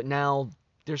shoving, but now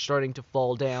they're starting to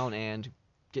fall down and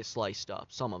get sliced up,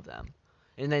 some of them.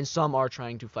 And then some are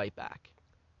trying to fight back.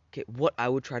 Okay, what I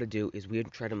would try to do is we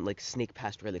would try to like sneak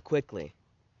past really quickly.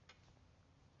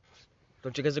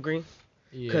 Don't you guys agree?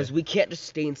 Yeah. Because we can't just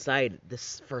stay inside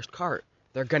this first cart.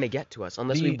 They're gonna get to us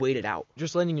unless we The- wait it out.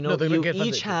 Just letting you know, no, they're you gonna get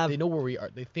each something. have They know where we are.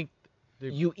 They think.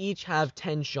 you each have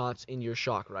 10 shots in your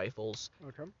shock rifles,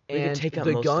 Okay. We can and take out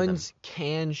the most of them. guns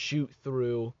can shoot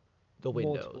through the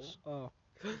windows. Multiple.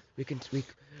 We can. We. Well,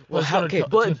 Well, it's how? gonna Okay. tell-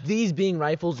 But these being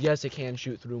rifles, yes, it can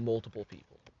shoot through multiple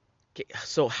people. Okay,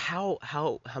 so how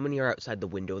many are outside the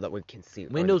window that we can see? or in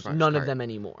the Windows, first none of cart? them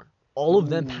anymore. All of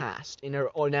them Ooh. passed and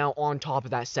are now on top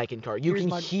of that second cart. You Here's can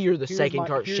my- hear the second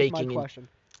cart here's shaking, my and question.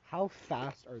 How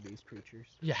fast are these creatures?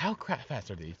 Yeah. How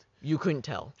fast are these? you couldn't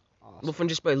tell. Awesome. Well, from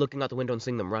just by looking out the window and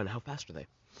seeing them run, how fast are they?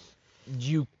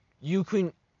 You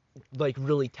couldn't like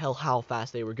really tell how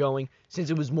fast they were going, since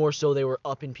it was more so they were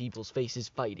up in people's faces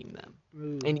fighting them.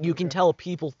 Ooh, And you can okay. tell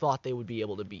people thought they would be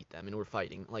able to beat them and were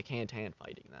fighting, like hand-to-hand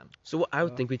fighting them. So what I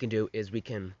would Uh, think we can do is we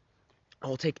can.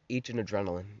 I'll take each an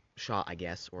adrenaline shot, I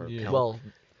guess, or Yeah. pill. Well,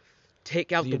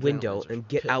 Take out the the window adrenaline's and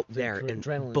get pill- out the there adre- and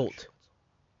adrenaline bolt.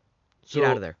 so Get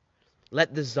out of there.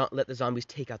 Let the zombies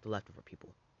take out the leftover people.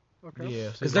 Okay. Yeah.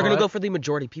 Because they're gonna Alright. go for the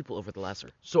majority people over the lesser.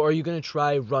 So are you gonna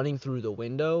try running through the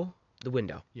window? The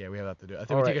window. Yeah, we have that to do. I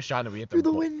think All we right. take a shot and we hit Through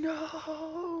them. the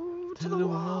window to the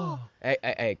wall.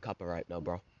 Hey, copyright, no,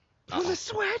 bro. When the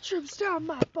sweat drips down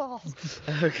my balls.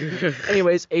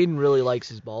 Anyways, Aiden really likes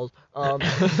his balls.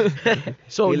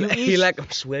 So he like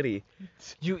I'm sweaty.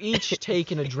 you each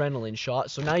take an adrenaline shot.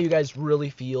 So now you guys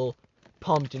really feel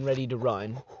pumped and ready to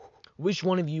run. Which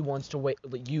one of you wants to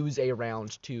use a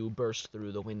round to burst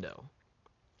through the window?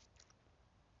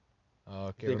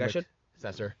 Okay. Think I should?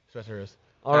 Spencer is.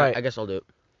 All right, I guess I'll do it.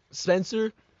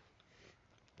 Spencer,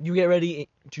 you get ready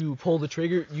to pull the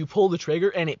trigger. You pull the trigger,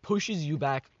 and it pushes you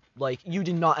back like you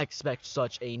did not expect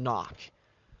such a knock.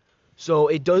 So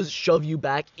it does shove you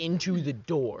back into the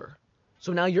door.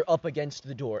 So now you're up against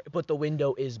the door, but the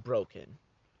window is broken.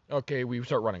 Okay, we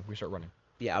start running.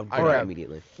 Yeah, I'll do Alright. it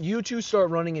immediately. You two start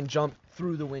running and jump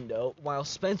through the window, while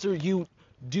Spencer, you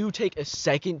do take a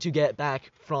second to get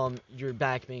back from your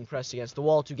back being pressed against the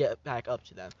wall to get back up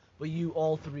to them. But you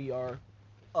all three are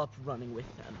up running with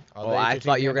them. Oh, I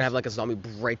thought you were gonna have like a zombie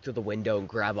break through the window and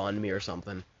grab onto me or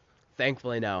something.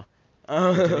 Thankfully, no.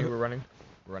 Continue, we're running.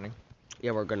 We're running.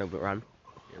 Yeah, we're gonna run.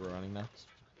 Yeah, we're running now.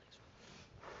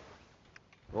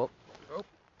 Well,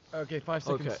 Okay, 5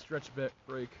 seconds. Okay. Stretch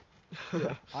break.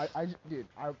 Dude,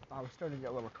 I was starting to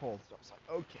get a little cold, so I was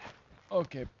like, okay.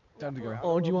 Okay, time to go.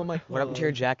 Oh, do you want my what happened to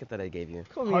your jacket that I gave you?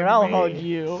 Come here, I'll hug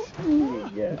you.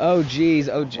 Oh jeez,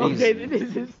 oh jeez. Okay,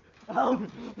 this is.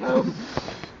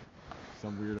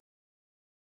 Some weird.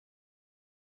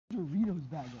 Doritos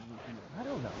bag over here. I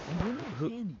don't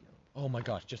know. Oh my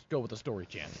gosh, just go with the story,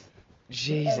 Chan.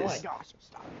 Jesus. Oh my gosh,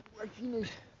 stop working this.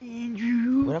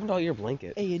 Andrew. What happened to all your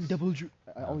blankets? A and double Drew.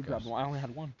 I Oh, only grabbed gosh. one. I only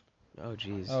had one. Oh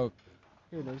jeez. Oh,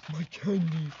 Here it is. my candy.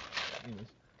 Anyways.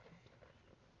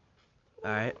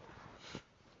 All right.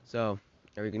 So,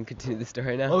 are we gonna continue the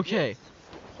story now? Okay.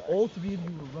 All three of you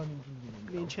were running through the Me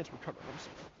window. and Chance were covered. I'm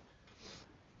sorry.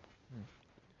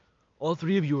 All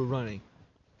three of you are running.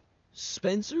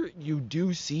 Spencer, you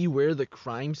do see where the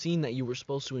crime scene that you were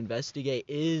supposed to investigate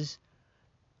is.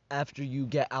 After you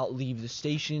leave the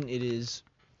station, it is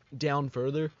down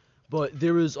further. But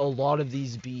there is a lot of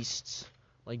these beasts,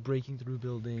 like breaking through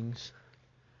buildings.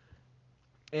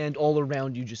 And all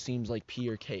around you just seems like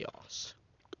pure chaos.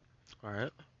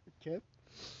 Alright. Okay.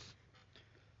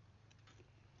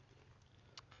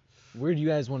 Where do you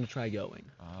guys want to try going?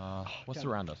 What's God.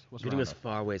 around us? What's Getting around as us?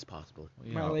 far away as possible.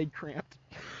 You My know, leg cramped.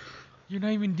 You're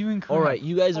not even doing crap. Alright,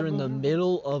 you guys are in the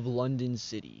middle of London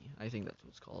City. I think that's what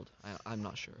it's called. I'm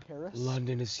not sure. Paris?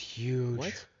 London is huge.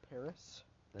 What? Paris?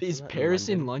 That's Is not Paris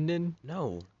in London?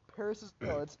 London? No. Paris is,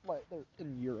 no, it's like, they're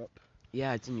in Europe.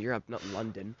 Yeah, it's in Europe, not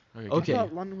London. Okay. I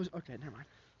thought London was, okay, never mind.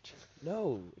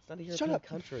 No, it's not a Shut European up.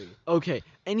 country. Okay,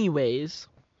 anyways.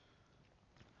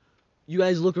 You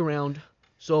guys look around.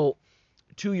 So,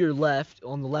 to your left,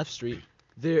 on the left street,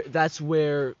 that's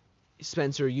where,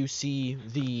 Spencer, you see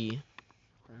the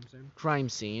Crime scene. crime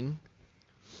scene.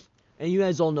 And you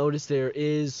guys all notice there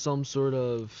is some sort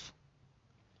of,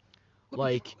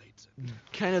 like,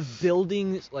 kind of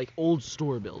buildings, like old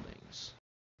store buildings.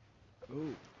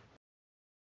 Ooh.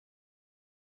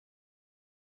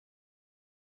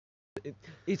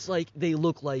 It's like, they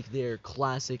look like they're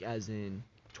classic as in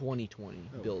 2020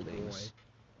 Oh, buildings. boy.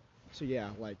 So yeah,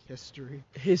 like history.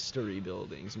 History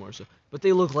buildings, more so. But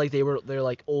they look like they're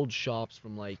like old shops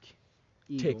from like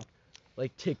Evil.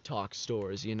 TikTok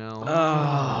stores, you know?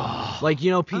 Ah. Like,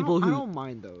 you know, I people don't, I who, don't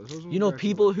mind those. Those ones you know, are actually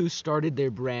people like- who started their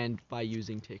brand by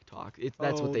using TikTok.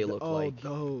 That's what they look like. Oh,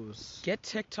 those. Get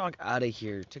TikTok out of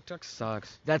here. TikTok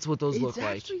sucks. That's what those It's look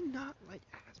like. actually not like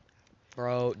as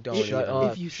Bro, don't Shut even.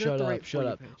 up, If you set shut the up, right shut for you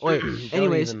up. page. Wait, Don't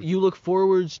anyways, even. you look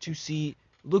forwards to see,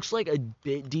 looks like a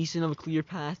bit decent of a clear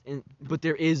path, but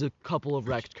there is a couple of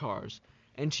wrecked cars.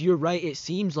 And to your right, it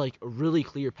seems like a really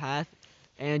clear path.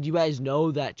 And you guys know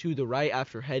that to the right,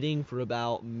 after heading for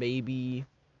about maybe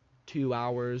 2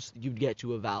 hours, you'd get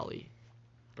to a valley.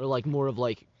 Or like more of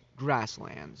like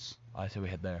grasslands. I say we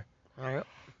head there. Alright.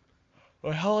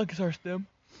 Well, how long is our stem?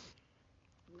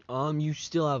 You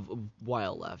still have a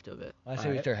while left of it. I say we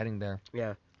Alright. start heading there.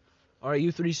 Yeah. Alright,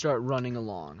 you three start running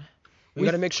along. We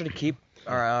gotta make sure to keep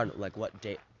our eye on, like, what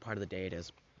part of the day it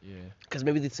is. Yeah. Because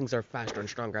maybe these things are faster and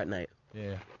stronger at night.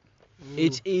 Yeah.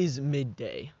 It is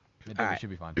midday. We Alright. should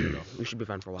be fine. Though. We should be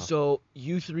fine for a while. So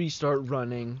you three start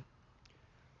running,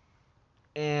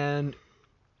 and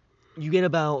you get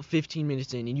about 15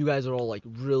 minutes in, and you guys are all like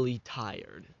really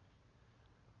tired.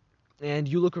 And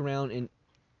you look around, and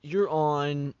you're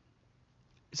on.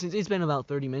 Since it's been about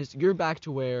 30 minutes, you're back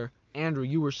to where Andrew,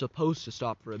 you were supposed to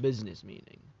stop for a business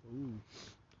meeting. Ooh.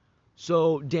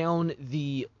 So down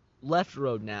the left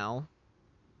road now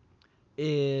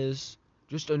is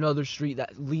just another street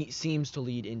that seems to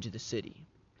lead into the city.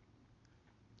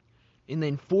 And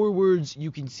then forwards, you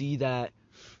can see that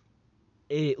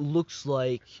it looks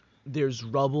like there's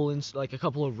rubble and like a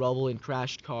couple of rubble and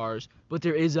crashed cars, but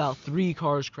there is about 3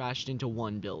 cars crashed into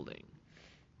one building.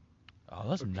 Oh,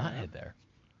 let's not head there.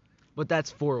 But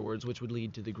that's forwards, which would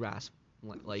lead to the grass,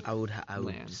 like I would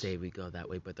lands. say we go that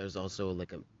way, but there's also,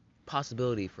 like, a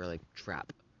possibility for, like,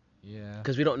 trap. Yeah.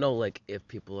 Because we don't know, like, if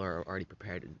people are already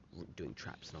prepared and doing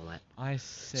traps and all that. I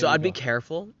say. So we I'd be go-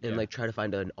 careful and, Yeah. like, try to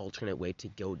find an alternate way to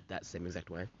go that same exact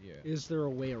way. Yeah. Is there a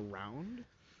way around?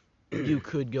 You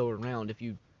could go around if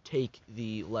you take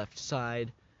the left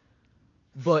side,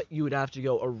 but you would have to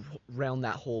go around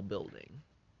that whole building.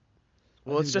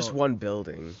 Well, it's just go- one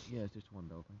building. Yeah, it's just one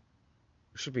building.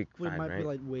 Should be Well, it fine, might right? be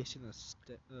like wasting a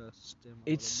stem. A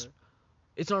It's- little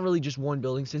It's not really just one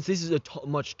building, since this is a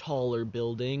much taller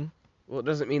building, Well, it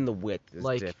doesn't mean the width is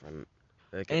Like- different.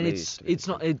 Like, it and may it's still be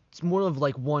the not. same. It's more of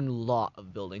like one lot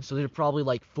of buildings. So there are probably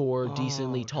like 4 Oh,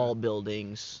 decently okay. tall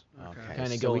buildings. bit. Okay, kinda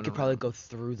so we going could probably around. go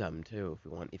through them too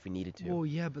if we needed to. Well,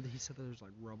 yeah, but he said that there's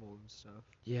like rubble and stuff.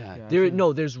 yeah.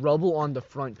 Yeah. There's rubble on the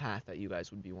front path that you guys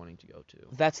would be wanting to go to.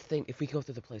 That's the thing. If we go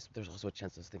through the place, there's also a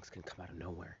chance those things can come out of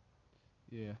nowhere.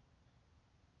 Yeah.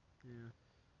 Yeah.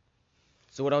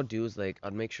 So what I'll do is like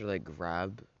I'll make sure to, like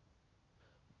grab.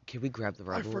 Can we grab the I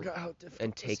rubble forgot how difficult.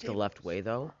 and take the left way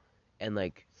though, and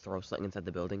like throw something inside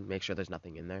the building? Make sure there's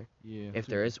nothing in there. Yeah. If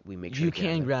there is, we make sure. You to get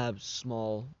can it. grab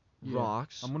small Yeah.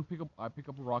 rocks. I'm gonna pick up. I pick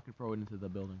up a rock and throw it into the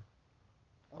building.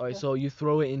 Alright, so you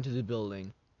throw it into the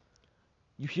building.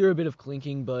 You hear a bit of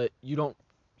clinking, but you don't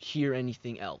hear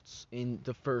anything else in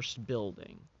the first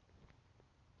building.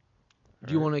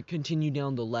 Do you Alright. want to continue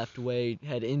down the left way,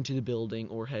 head into the building,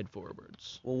 or head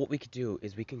forwards? Well, what we could do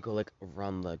is we can go like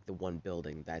around like the one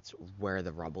building that's where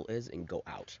the rubble is and go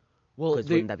out. Well, 'Cause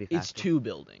wouldn't that be it's faster? 2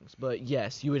 buildings, but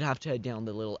yes, you would have to head down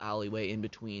the little alleyway in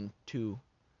between two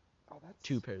that's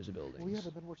 2 pairs of buildings. Well, yeah,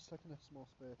 but then we're stuck in a small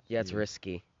space. Yeah, it's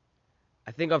risky.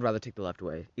 I think I'd rather take the left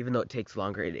way. Even though it takes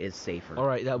longer, it is safer. All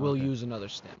right, that will Okay. use another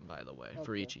stem, by the way,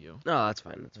 for Okay. each of you. No, that's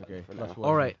fine. That's fine Okay, for left now. way.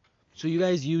 All right, so you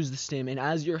guys use the stem, and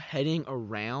as you're heading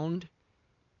around,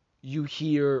 you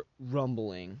hear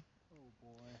rumbling, Oh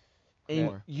boy. and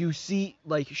More. you see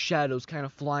like shadows kind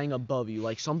of flying above you,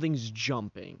 like something's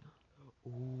jumping.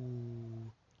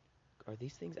 Ooh. Are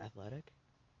these things athletic?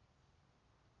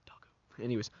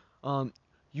 Anyways,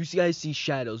 you guys see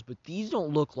shadows, but these don't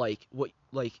look like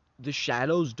the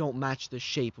shadows don't match the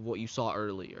shape of what you saw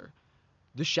earlier.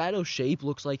 The shadow shape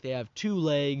looks like they have 2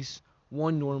 legs,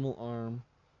 one normal arm,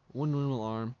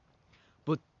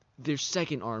 but their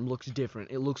second arm looks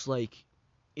different. It looks like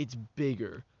it's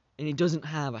bigger, and it doesn't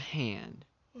have a hand.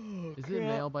 Is it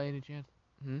male by any chance?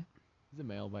 Hmm? Is it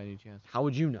male by any chance? How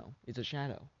would you know? It's a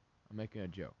shadow. I'm making a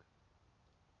joke.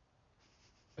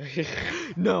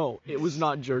 No, it was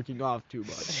not jerking off too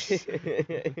much.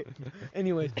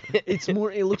 Anyways,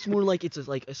 it looks more like it's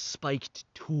like a spiked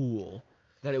tool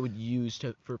that it would use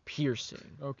for piercing.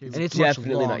 Okay. And it's much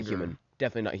Definitely not longer. human.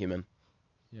 Definitely not human.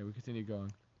 Yeah, we continue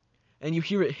going. And you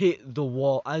hear it hit the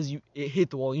wall. It hit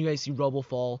the wall, and you guys see rubble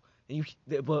fall. And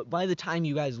but by the time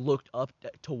you guys looked up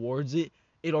towards it,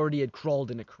 it already had crawled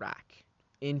in a crack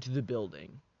into the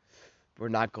building. We're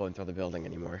not going through the building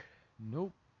anymore.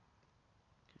 Nope.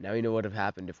 Now you know what would have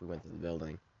happened if we went through the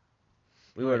building.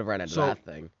 We Right, would have run into so- that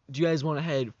thing. Do you guys want to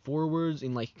head forwards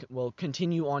and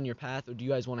continue on your path, or do you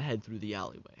guys want to head through the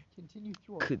alleyway? Continue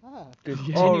through our Could- path.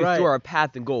 Continue Alright. through our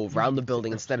path and go around the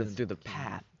building instead of through the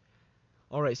path.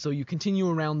 All right, so you continue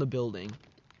around the building,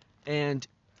 and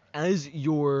as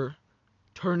you're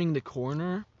turning the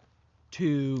corner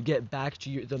to get back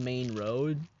to the main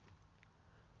road,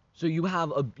 so you have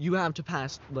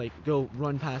to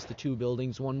run past the 2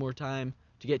 buildings one more time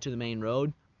to get to the main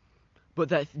road, but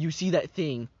that you see that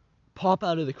thing pop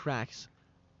out of the cracks,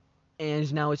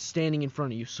 and now it's standing in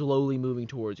front of you, slowly moving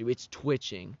towards you. It's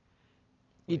twitching.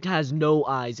 It has no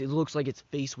eyes. It looks like its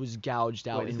face was gouged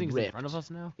out Wait, this and thing's ripped. in front of us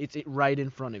now? It's right in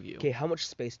front of you. Okay, how much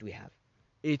space do we have?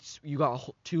 You got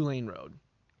a 2-lane road,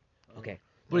 Okay.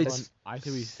 but Well, it's I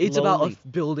say we. it's about slowly- a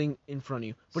building in front of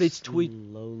you, but it's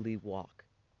slowly walk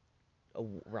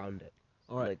around it.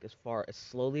 All right, Like as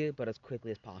slowly but as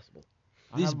quickly as possible.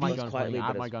 I this have my beast gun quietly, pointing. I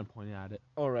have but my it's- gun pointing at it.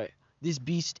 all right. This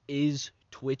beast is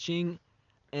twitching,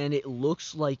 and it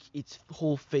looks like its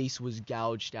whole face was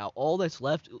gouged out. All that's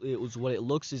left, what it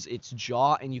looks is its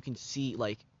jaw, and you can see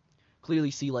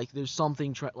clearly see there's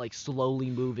something slowly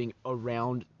moving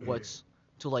around what's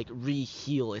to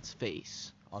re-heal its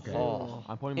face. Okay. Oh.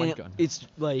 I'm pointing my And gun. it's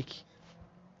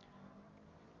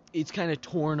it's kind of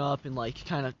torn up and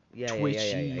kind of Yeah,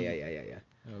 twitchy. yeah.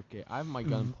 Okay, I have my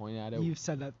gun pointing at it. You've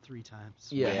said that 3 times.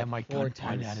 Yeah. I have my 4 gun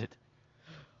pointing times. at it.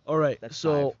 All right. That's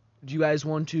So, do you guys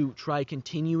want to try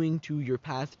continuing to your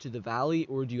path to the valley,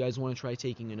 or do you guys want to try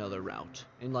taking another route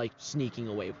and sneaking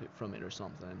away from it or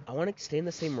something? I want to stay in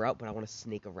the same route, but I want to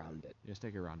snake around it. Yeah,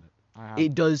 stick around it. I have.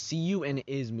 It does see you and it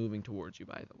is moving towards you,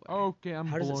 by the way. Okay, I'm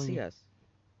How does it blowing see us?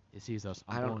 It sees us.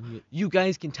 I I'm don't- blowing it. You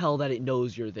guys can tell that it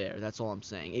knows you're there. That's all I'm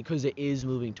saying. Because it is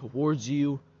moving towards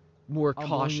you, more I'm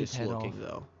blowing its cautious head looking off.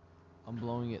 though. I'm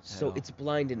blowing it. So it's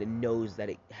blind and it knows that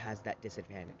it has that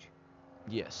disadvantage.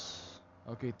 Yes.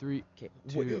 Okay, 3. Okay,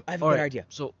 Two. I have a All good right. idea.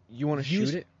 So you want to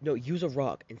Use shoot it? No, use a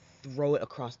rock and throw it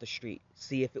across the street.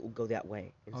 See if it will go that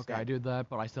way. Okay, I did that,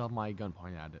 but I still have my gun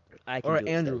pointing at it. I can All right, do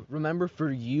it Andrew. still. Remember,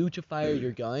 for you to fire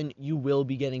your gun, you will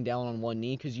be getting down on one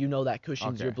knee because you know that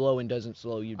cushions Okay. your blow and doesn't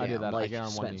slow you down I did that. I like get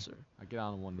on one knee. Spencer. I get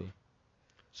on one knee.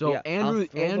 So Yeah, I'll throw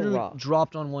the Andrew rock.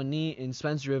 dropped on one knee, and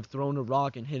Spencer have thrown a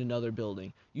rock and hit another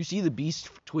building. You see the beast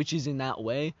twitches in that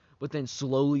way, but then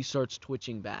slowly starts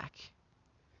twitching back.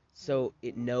 So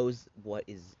it knows what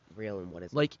is real and what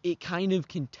is It kind of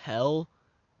can tell.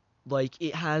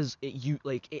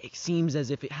 It seems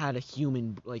as if it had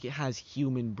it has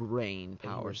human brain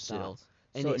power still,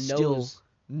 and So it it still knows.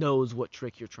 knows what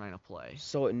trick you're trying to play.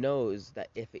 So it knows that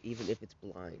even if it's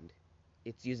blind,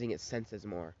 it's using its senses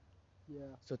more. Yeah,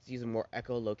 So it's using more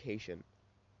echolocation.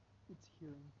 it's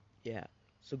hearing. Yeah.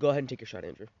 So go ahead and take your shot,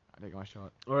 Andrew. I take my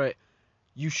shot. All right,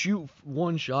 you shoot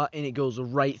one shot and it goes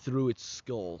right through its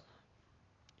skull.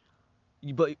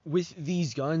 But with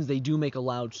these guns, they do make a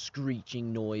loud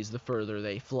screeching noise the further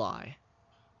they fly.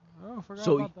 Oh, forgot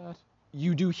So- about that.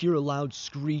 You do hear a loud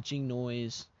screeching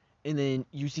noise, and then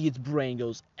you see its brain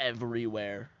goes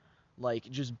everywhere,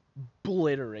 just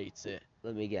obliterates it.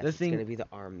 Let me guess. The It's thing- gonna be the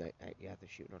arm that you have to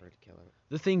shoot in order to kill it.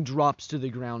 The thing drops to the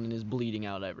ground and is bleeding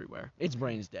out everywhere. Its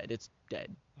brain's dead. It's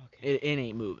dead. Okay. It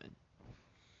ain't moving.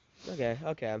 Okay,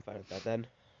 I'm fine with that then.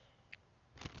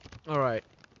 All right.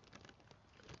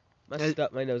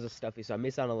 My nose is stuffy, so I may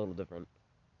sound a little different.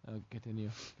 Continue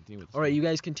with the All right, story. you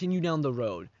guys continue down the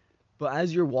road. But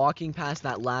as you're walking past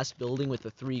that last building with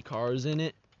the 3 cars in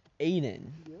it,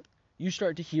 Aiden, Yep. you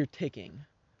start to hear ticking.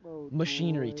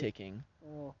 Machinery ticking.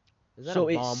 Oh. Is that So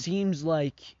a it bomb? seems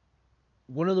like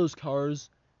one of those cars,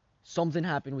 something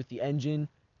happened with the engine,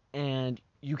 and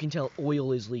you can tell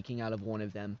oil is leaking out of one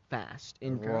of them fast.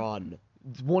 And Run.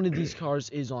 one of these cars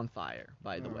is on fire,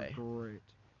 by the Oh, way. Great.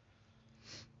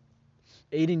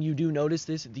 Aiden, you do notice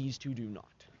this. These 2 do not.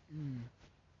 Mm.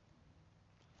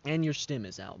 And your stim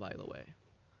is out, by the way.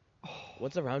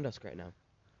 What's around us right now?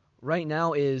 Right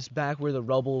now is back where the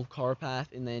rubble car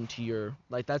path, and then to your,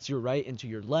 like, that's your right, and to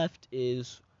your left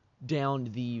is down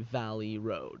the valley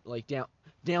road. Like,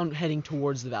 down heading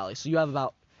towards the valley. So you have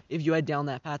about, if you head down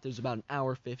that path, there's about an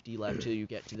hour 50 left till you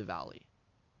get to the valley.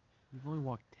 You've only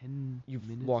walked 10 You've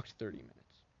minutes. walked 30 minutes.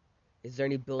 Is there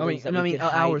any I buildings mean, that we could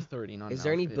hide? hour 30, not an Is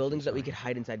there hour any 50, buildings that we sorry. could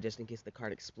hide inside just in case the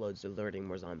cart explodes, alerting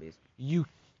more zombies? You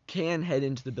can head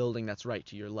into the building that's right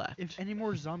to your left. If any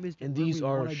more zombies get And where these we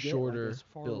are wanna get, shorter like, as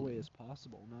far away buildings. as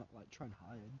possible, not like try and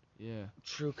hide. Yeah.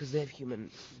 True, because they have human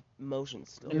emotions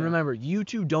still. And remember, you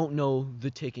 2 don't know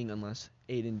the ticking unless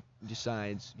Aiden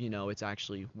decides, it's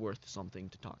actually worth something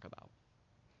to talk about.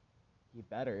 You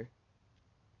better.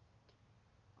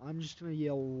 I'm just gonna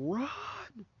yell, run!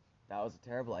 That was a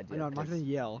terrible idea. I know, I'm not 'cause- gonna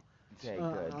yell. Okay,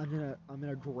 good. I'm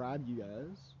gonna grab you guys.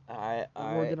 Alright,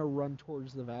 And we're gonna run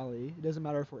towards the valley. It doesn't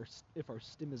matter if our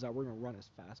stim is out. We're gonna run as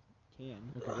fast as we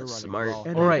can. Okay, you're That's running. smart. Well,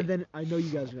 And, Alright. then I know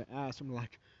you guys are gonna ask. I'm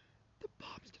like, the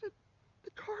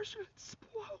car's gonna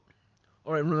explode.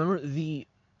 All right, remember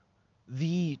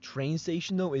the train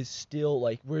station though is still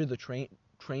like where the train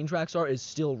tracks are is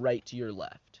still right to your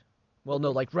left. Well,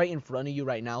 no, like right in front of you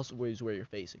right now is where you're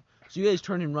facing. So you guys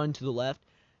turn and run to the left,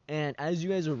 and as you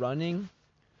guys are running,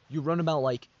 you run about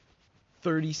like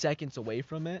 30 seconds away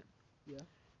from it. Yeah.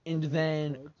 And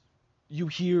then you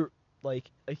hear like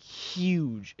a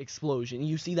huge explosion.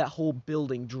 You see that whole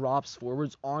building drops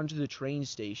forwards onto the train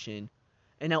station,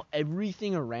 and now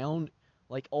everything around,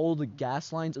 like all the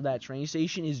gas lines of that train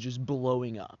station, is just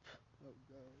blowing up. Oh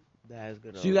god. That is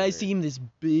good. So you guys see this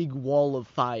big wall of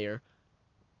fire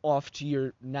off to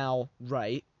your now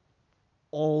right,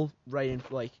 all right in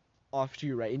like off to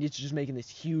your right, and it's just making this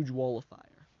huge wall of fire.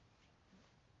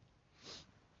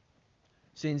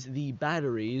 Since the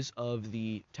batteries of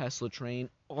the Tesla train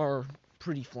are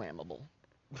pretty flammable.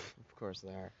 Of course they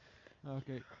are.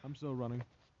 Okay, I'm still running.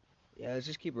 Yeah, let's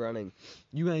just keep running.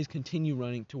 You guys continue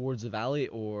running towards the valley,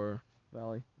 or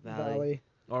Valley. Valley.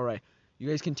 all right, you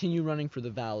guys continue running for the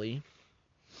valley,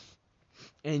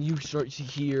 and you start to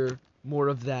hear more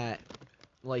of that,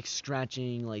 like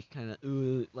scratching, like kind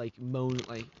of like moan,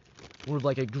 like more of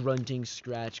like a grunting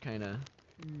scratch, kind of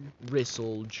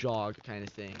whistle, jog kind of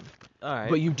thing. Alright.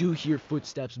 But you do hear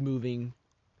footsteps moving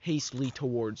hastily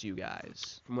towards you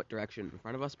guys From what direction? In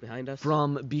front of us? Behind us?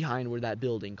 from behind where that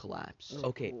building collapsed.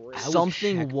 Okay. Great. I will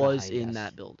Something check was behind in us.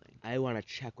 that building. I want to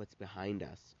check what's behind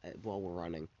us while we're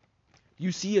running.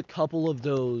 You see a couple of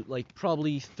those, like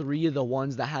probably 3 of the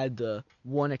ones that had the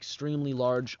one extremely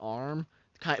large arm,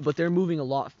 but they're moving a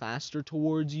lot faster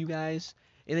towards you guys.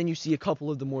 And then you see a couple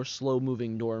of the more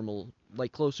slow-moving, normal,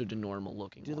 like closer to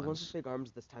normal-looking Do the ones ones. with big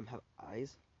arms this time have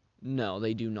eyes? No,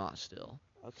 they do not still.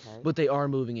 Okay. But they are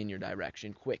moving in your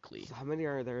direction quickly. So how many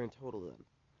are there in total then?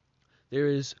 There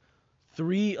is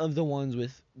 3 of the ones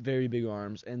with very big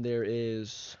arms, and there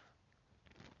is.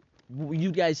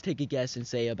 You guys take a guess and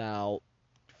say about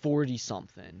 40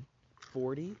 something.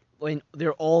 40? And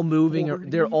they're all moving. 40?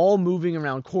 They're all moving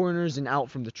around corners and out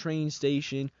from the train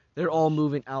station. They're all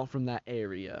moving out from that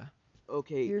area.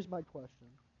 Okay. Here's my question.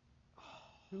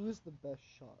 Who is the best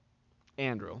shot?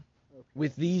 Andrew, Okay.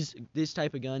 with this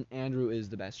type of gun, Andrew is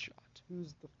the best shot.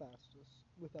 Who's the fastest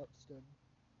without stim?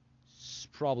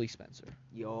 Probably Spencer.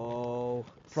 Yo.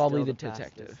 Probably still the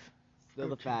detective. fastest. Still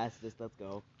the fastest. Let's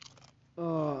go.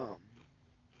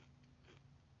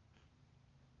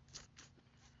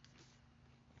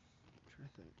 Trying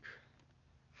to think.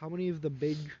 How many of the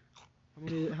big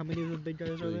guys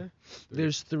are 3. there?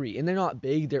 There's 3, and they're not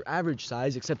big. They're average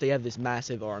size, except they have this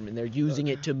massive arm, and they're using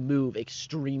it to move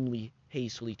extremely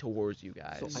hastily towards you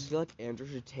guys. So I feel like Andrew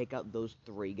should take out those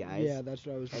 3 guys. Yeah, that's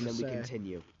what I was and gonna then say. we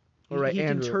continue. All right, he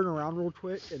Andrew. can turn around real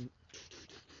quick, and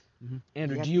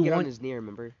Andrew, have do to you get on want? his knee,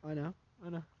 remember? I know.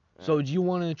 So do you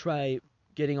want to try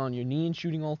getting on your knee and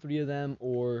shooting all 3 of them,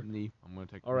 or Knee. I'm gonna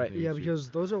take. All right. Yeah, because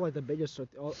those are like the biggest. So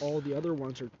all the other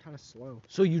ones are kind of slow.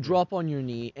 so you drop on your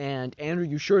knee, and Andrew,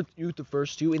 you shoot the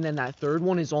first 2, and then that third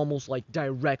one is almost like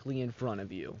directly in front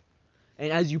of you.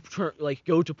 And as you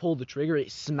go to pull the trigger,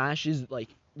 it smashes like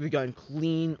the gun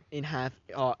clean in half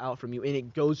out from you, and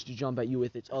it goes to jump at you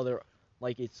with its other,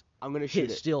 like its I'm gonna shoot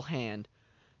hit it. still hand.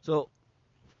 So,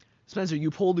 Spencer,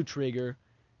 you pull the trigger,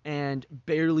 and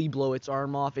barely blow its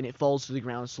arm off, and it falls to the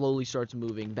ground, slowly starts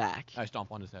moving back. I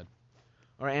stomp on his head.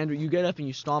 All right, Andrew, you get up and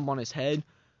you stomp on his head,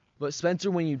 but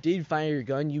Spencer, when you did fire your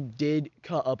gun, you did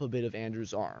cut up a bit of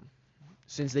Andrew's arm,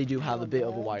 since they do have a bit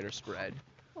of a wider spread.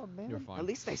 Oh man, You're fine. At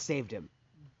least I saved him.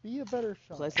 be a better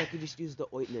shot. Plus, I could just use the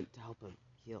ointment to help him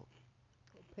heal.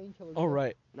 Painkillers. All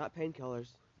right. Not painkillers,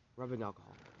 rubbing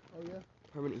alcohol. Oh yeah.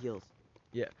 Permanent heals.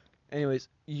 Anyways,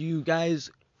 you guys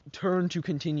turn to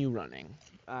continue running.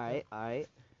 Alright.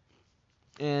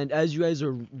 And as you guys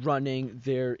are running,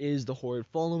 there is the horde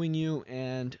following you,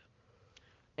 and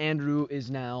Andrew is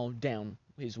now down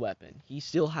his weapon. He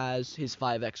still has his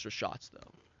 5 extra shots,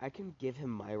 though. I can give him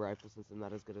my rifle since I'm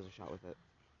not as good as a shot with it.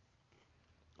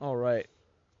 All right.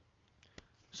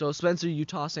 So, Spencer, you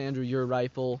toss Andrew your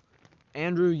rifle.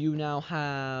 Andrew, you now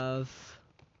have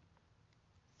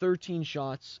 13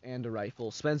 shots and a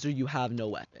rifle. Spencer, you have no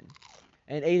weapon.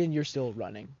 And Aiden, you're still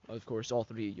running. Of course, all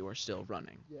 3 of you are still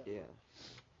running. Yeah.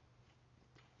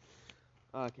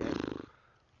 Okay.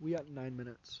 We got 9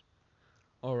 minutes.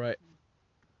 All right.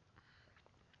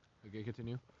 Okay,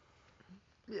 continue.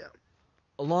 Yeah.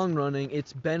 Along running,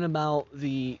 it's been about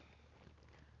the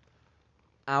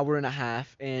hour and a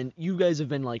half, and you guys have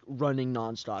been like running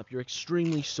nonstop. You're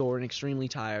extremely sore and extremely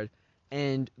tired,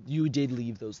 and you did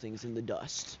leave those things in the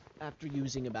dust after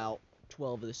using about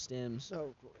 12 of the stims.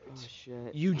 So Oh great.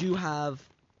 shit. You do have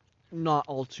not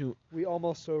all too. We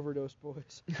almost overdosed,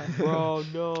 boys. Bro,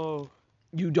 no.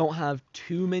 You don't have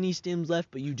too many stims left,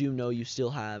 but you do know you still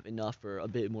have enough for a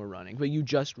bit more running. But you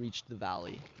just reached the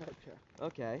valley. Okay.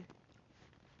 Okay.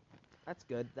 That's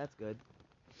good.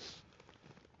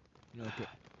 Okay.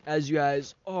 As you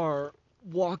guys are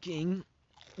walking,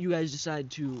 you guys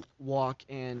decide to walk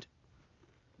and,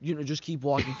 just keep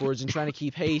walking forwards and trying to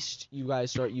keep haste. You guys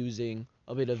start using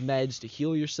a bit of meds to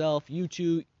heal yourself. You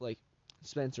two, like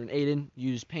Spencer and Aiden,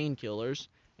 use painkillers.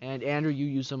 And Andrew, you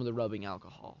use some of the rubbing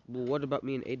alcohol. Well, what about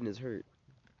me and Aiden is hurt?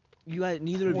 You guys,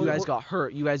 neither of you guys got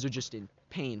hurt. You guys are just in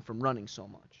pain from running so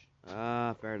much.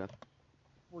 Ah, fair enough.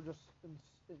 We're just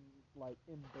like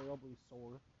unbearably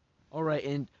sore. All right,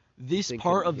 and this Think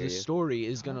part couldn't of hear the you. story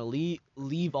is gonna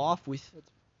leave off with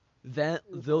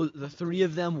the 3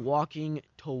 of them walking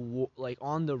to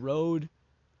on the road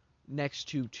next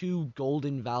to 2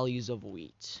 golden valleys of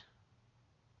wheat.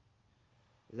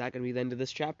 Is that gonna be the end of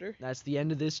this chapter? That's the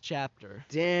end of this chapter.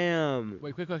 Damn.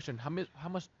 Wait, quick question. How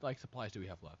much like supplies do we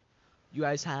have left? You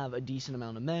guys have a decent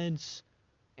amount of meds.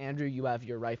 Andrew, you have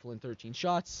your rifle and 13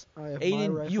 shots. I have my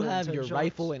Aiden, rifle you and have 10 your shots.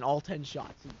 rifle and all 10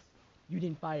 shots. You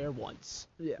didn't fire once.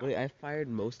 Yeah. Wait, I fired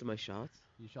most of my shots?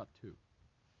 You shot 2.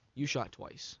 You shot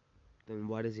twice. Then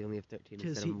why does he only have 13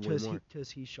 Because instead of way more?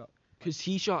 he shot. Cause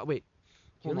he shot. Wait.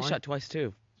 He Hold only on. shot twice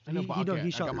too. I know, He- but he- no, okay, he I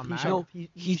shot- got my he mag. shot- No, he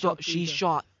he shot thought 3 she times.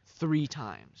 shot 3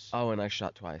 times. Oh, and I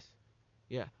shot twice.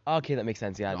 Yeah. Okay, that makes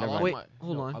sense. Yeah, No, I never lost mind. Wait, my-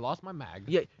 hold no, on. I lost my mag.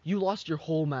 Yeah, you lost your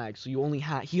whole mag, so he only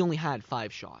had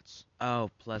 5 shots. Oh,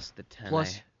 plus the 10.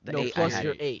 Plus, the no, 8 plus I had.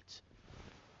 your 8.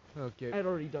 Okay. I'd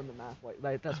already done the math.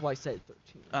 That's why I said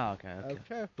 13. Oh, okay.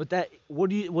 Okay. But what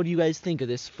do you guys think of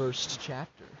this first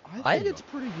chapter? I think it's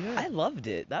pretty good. I loved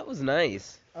it. That was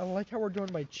nice. I like how we're doing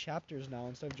by chapters now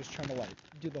instead of just trying to like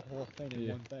do the whole thing in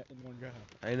Yeah. one go.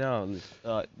 I know.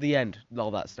 The end,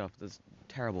 all that stuff. That's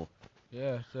terrible.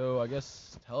 Yeah. So I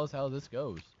guess tell us how this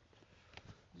goes.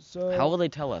 So How will they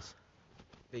tell us?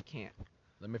 They can't.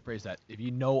 Let me phrase that. If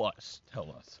you know us,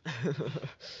 tell us.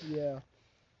 yeah.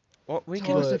 Well, we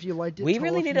Tell can. us if you liked it. We tell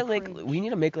really if need you to like. cringed. We need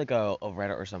to make like a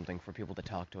Reddit or something for people to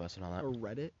talk to us and all that. a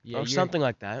Reddit. Yeah. Or something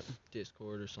like that.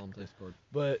 Discord or something. Discord.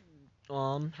 But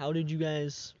how did you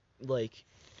guys like?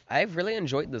 I've really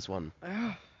enjoyed this one.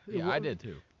 Yeah, I did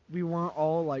too. We weren't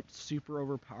all like super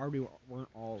overpowered. We weren't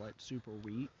all like super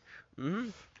weak. Mm-hmm.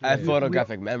 Yeah. I have We-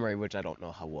 photographic memory, which I don't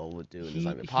know how well would do in the He-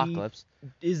 zombie apocalypse.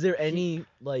 Is there any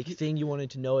thing you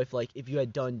wanted to know if you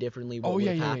had done differently? What Oh, would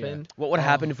yeah, have yeah, yeah. happened? What would have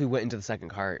happened if we went into the second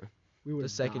cart? We would The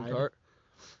second died. cart.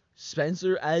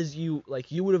 Spencer, as you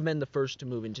would have been the first to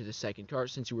move into the second cart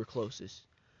since you were closest.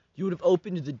 You would have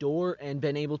opened the door and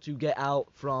been able to get out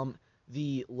from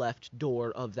the left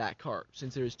door of that cart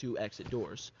since there's 2 exit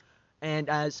doors. And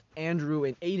as Andrew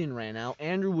and Aiden ran out,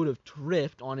 Andrew would have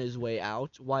tripped on his way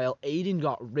out while Aiden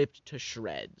got ripped to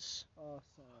shreds. Awesome.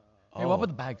 Hey, what about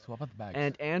the bags? What about the bags?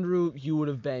 And Andrew, you would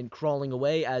have been crawling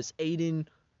away as Aiden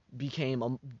became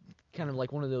a, kind of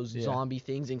like one of those zombie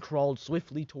things and crawled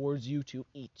swiftly towards you to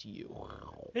eat you.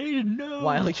 Aiden, no.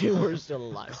 While you were still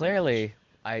alive. Clearly,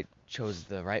 I chose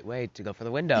the right way to go for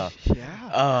the window.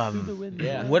 Yeah. Through the window.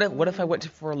 Yeah. What if I went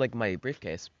for like my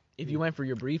briefcase? If you went for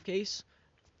your briefcase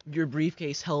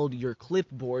held your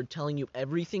clipboard telling you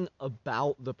everything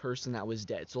about the person that was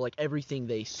dead. So like everything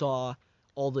they saw,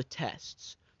 all the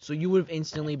tests. So you would have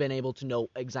instantly been able to know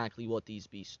exactly what these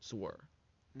beasts were.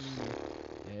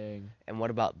 Dang. And what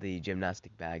about the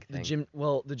gymnastic bag thing?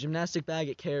 The gymnastic bag,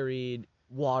 it carried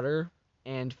water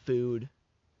and food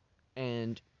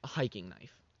and a hiking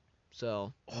knife.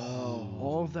 So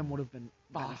All of them would have been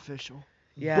beneficial.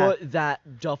 Yeah. But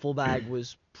that duffel bag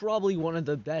was probably one of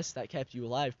the best that kept you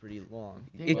alive pretty long.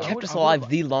 It kept us alive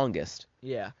the longest.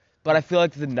 Yeah. But I feel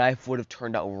like the knife would have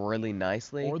turned out really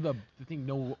nicely. Or the thing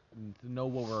to know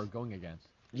what we're going against.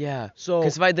 Yeah. So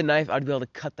Because if I had the knife, I'd be able to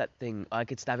cut that thing. I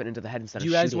could stab it into the head instead do of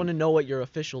you guys shooting. want to know what your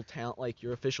official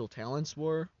talents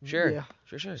were? Sure. Yeah.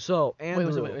 Sure. So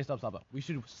Andrew, Wait, stop. We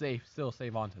should still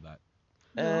save on to that.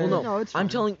 well, no, no, it's I'm fine.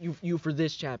 telling you for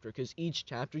this chapter, because each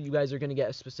chapter you guys are gonna get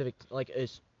a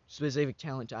specific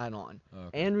talent to add on.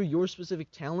 Okay. Andrew, your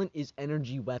specific talent is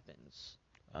energy weapons.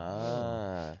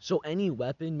 Ah. So any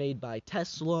weapon made by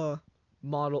Tesla,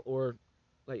 model or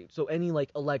any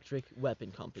electric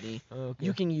weapon company, Okay.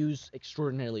 you can use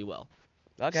extraordinarily well.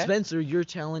 Okay. Spencer, your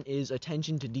talent is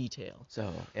attention to detail.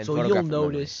 So, and So you'll photographic memory.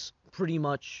 notice pretty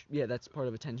much, that's part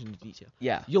of attention to detail.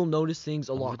 Yeah. You'll notice things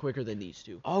a lot quicker than these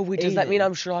two. Oh, wait, does that mean Aiden.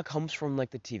 I'm Sherlock Holmes from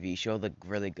like the TV show, the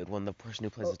really good one, the person who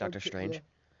plays as Doctor Strange?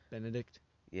 Benedict.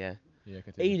 Yeah. Yeah,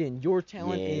 continue. Aiden, your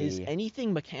talent is Yay.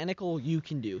 anything mechanical you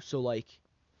can do. So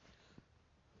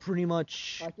pretty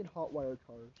much can hotwire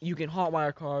cars. you can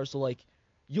hotwire cars. So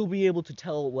you'll be able to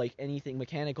tell anything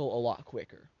mechanical a lot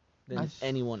quicker than Nice.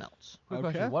 anyone else. Quick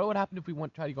Okay. question. What would happen if we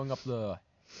tried going up the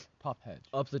top hedge?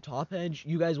 Up the top edge,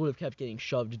 you guys would have kept getting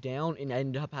shoved down and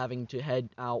ended up having to head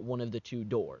out one of the two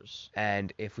doors.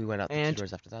 And if we went out the And- 2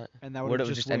 doors after that? And that Would would it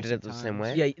have just ended it the same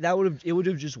way? Yeah, it would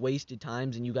have just wasted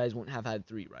times, and you guys wouldn't have had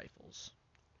 3 rifles.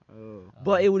 Oh.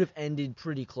 But it would have ended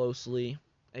pretty closely,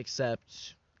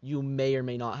 except you may or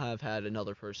may not have had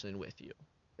another person with you.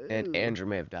 And Andrew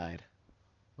may have died.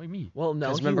 Wait, me? Well, no,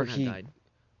 'Cause he remember wouldn't have died.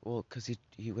 Well, because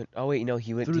he went... Oh, wait, no,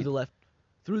 he went... Through the left.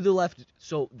 Through the left.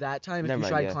 So that time, if Never you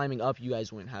mind, tried yeah. climbing up, you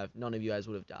guys wouldn't have. None of you guys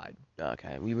would have died.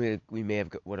 Okay, we may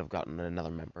have would have gotten another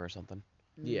member or something.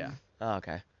 Yeah. Oh,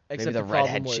 okay. Except the the problem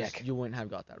redhead was chick. you wouldn't have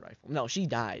got that rifle. No, she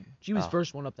died. She was Oh.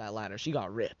 first one up that ladder. She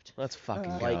got ripped. Let's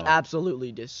fucking go.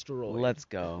 Absolutely destroyed. Let's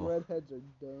go. Redheads are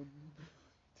dumb.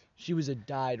 She was a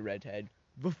dyed redhead.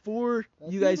 Before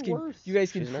That's you guys even can worse. you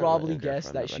guys can She's not probably my guess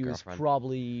girlfriend, that not my she was girlfriend.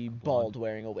 probably bald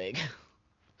wearing a wig.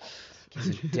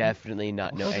 Definitely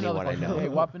not know What's another anyone I question? know. Hey,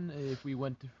 what happened if we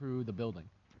went through the building?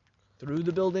 Through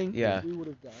the building. Yeah. We would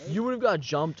have died. You would have got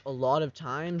jumped a lot of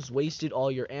times, wasted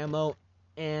all your ammo,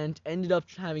 and ended up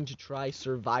having to try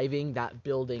surviving that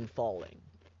building falling.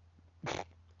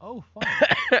 Oh,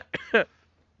 fun.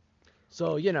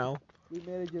 So, We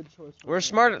made a good choice. We're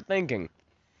smart at thinking.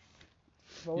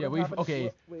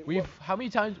 Yeah, how many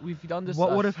times we've done this?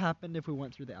 What would have happened if we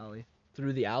went through the alley?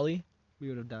 through the alley, We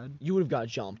would have died. you would have got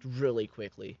jumped really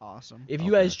quickly. Awesome. If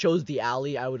you Okay. guys chose the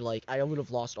alley, I would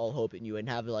have lost all hope in you and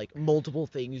have multiple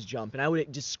things jump, and I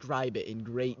would describe it in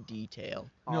great detail.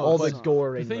 No, all the but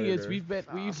gore The and thing is, murder.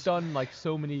 we've done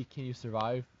so many. Can you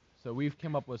survive? So we've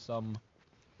come up with some.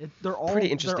 They're all Pretty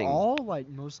interesting. They're all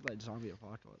most zombie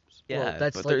apocalypse. Yeah, Well,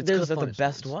 that's but like- it's they're 'cause the they're the funnest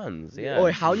best ones. ones. Yeah.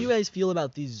 Oh, how do you guys feel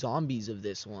about these zombies of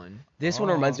this one? This one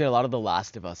reminds me a lot of the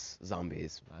Last of Us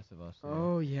zombies. Last of Us.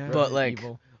 Oh yeah. But, Resident like,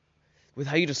 Evil. With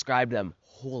how you describe them,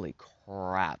 holy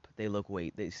crap, they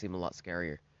seem a lot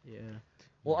scarier. yeah.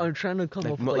 Well, I'm trying to come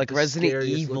Like up mo- with like the Resident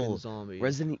scariest looking Evil. zombie.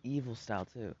 Resident Evil style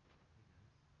too.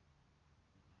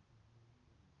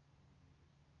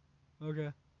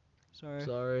 Okay. Sorry.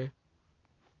 Sorry.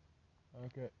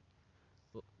 Okay.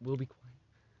 We'll be quiet.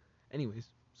 Anyways,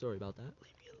 sorry about that.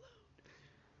 Leave me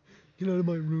alone. Get out of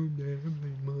my room, man.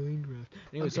 I'm playing Minecraft.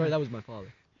 Anyway, sorry, that was my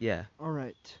father. Yeah. All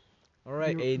right. All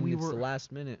right, We- Aiden, we it's the were-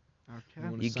 last minute. Okay.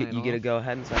 wanna You sign get to off? go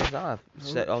ahead and sign us off.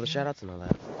 Set all the Okay. shout outs and all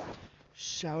that.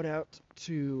 Shout out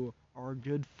to our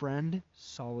good friend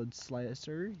Solid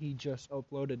Slicer. He just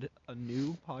uploaded a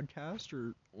new podcast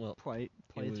or Well,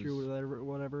 playthrough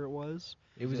whatever it was.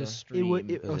 it was a It stream. was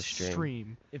It was a a stream.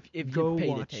 stream. if Go you paid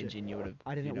watch it. attention, you would have.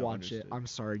 I didn't watch it. I'm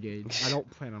sorry, Gabe. I don't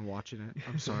plan on watching it.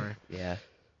 I'm sorry. Yeah.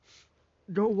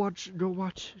 Go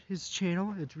watch his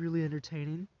channel. It's really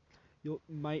entertaining. You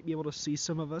might be able to see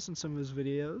some of us in some of his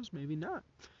videos, maybe not.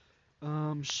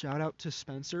 Shout out to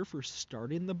Spencer for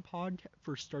starting the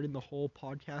whole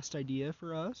podcast idea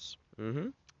for us. Mm-hmm.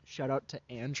 Shout out to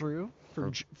Andrew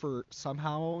for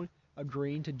somehow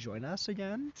agreeing to join us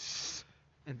again.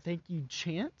 And thank you,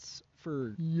 Chance,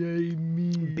 for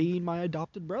being my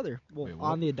adopted brother. Well, Wait,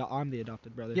 what? I'm the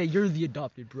adopted brother. Yeah, you're the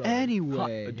adopted brother.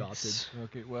 Anyway, adopted.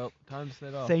 Okay, well, time to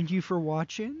set off. thank you for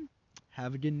watching.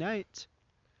 Have a good night.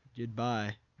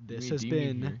 Goodbye. This has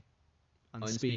been Unspeakable.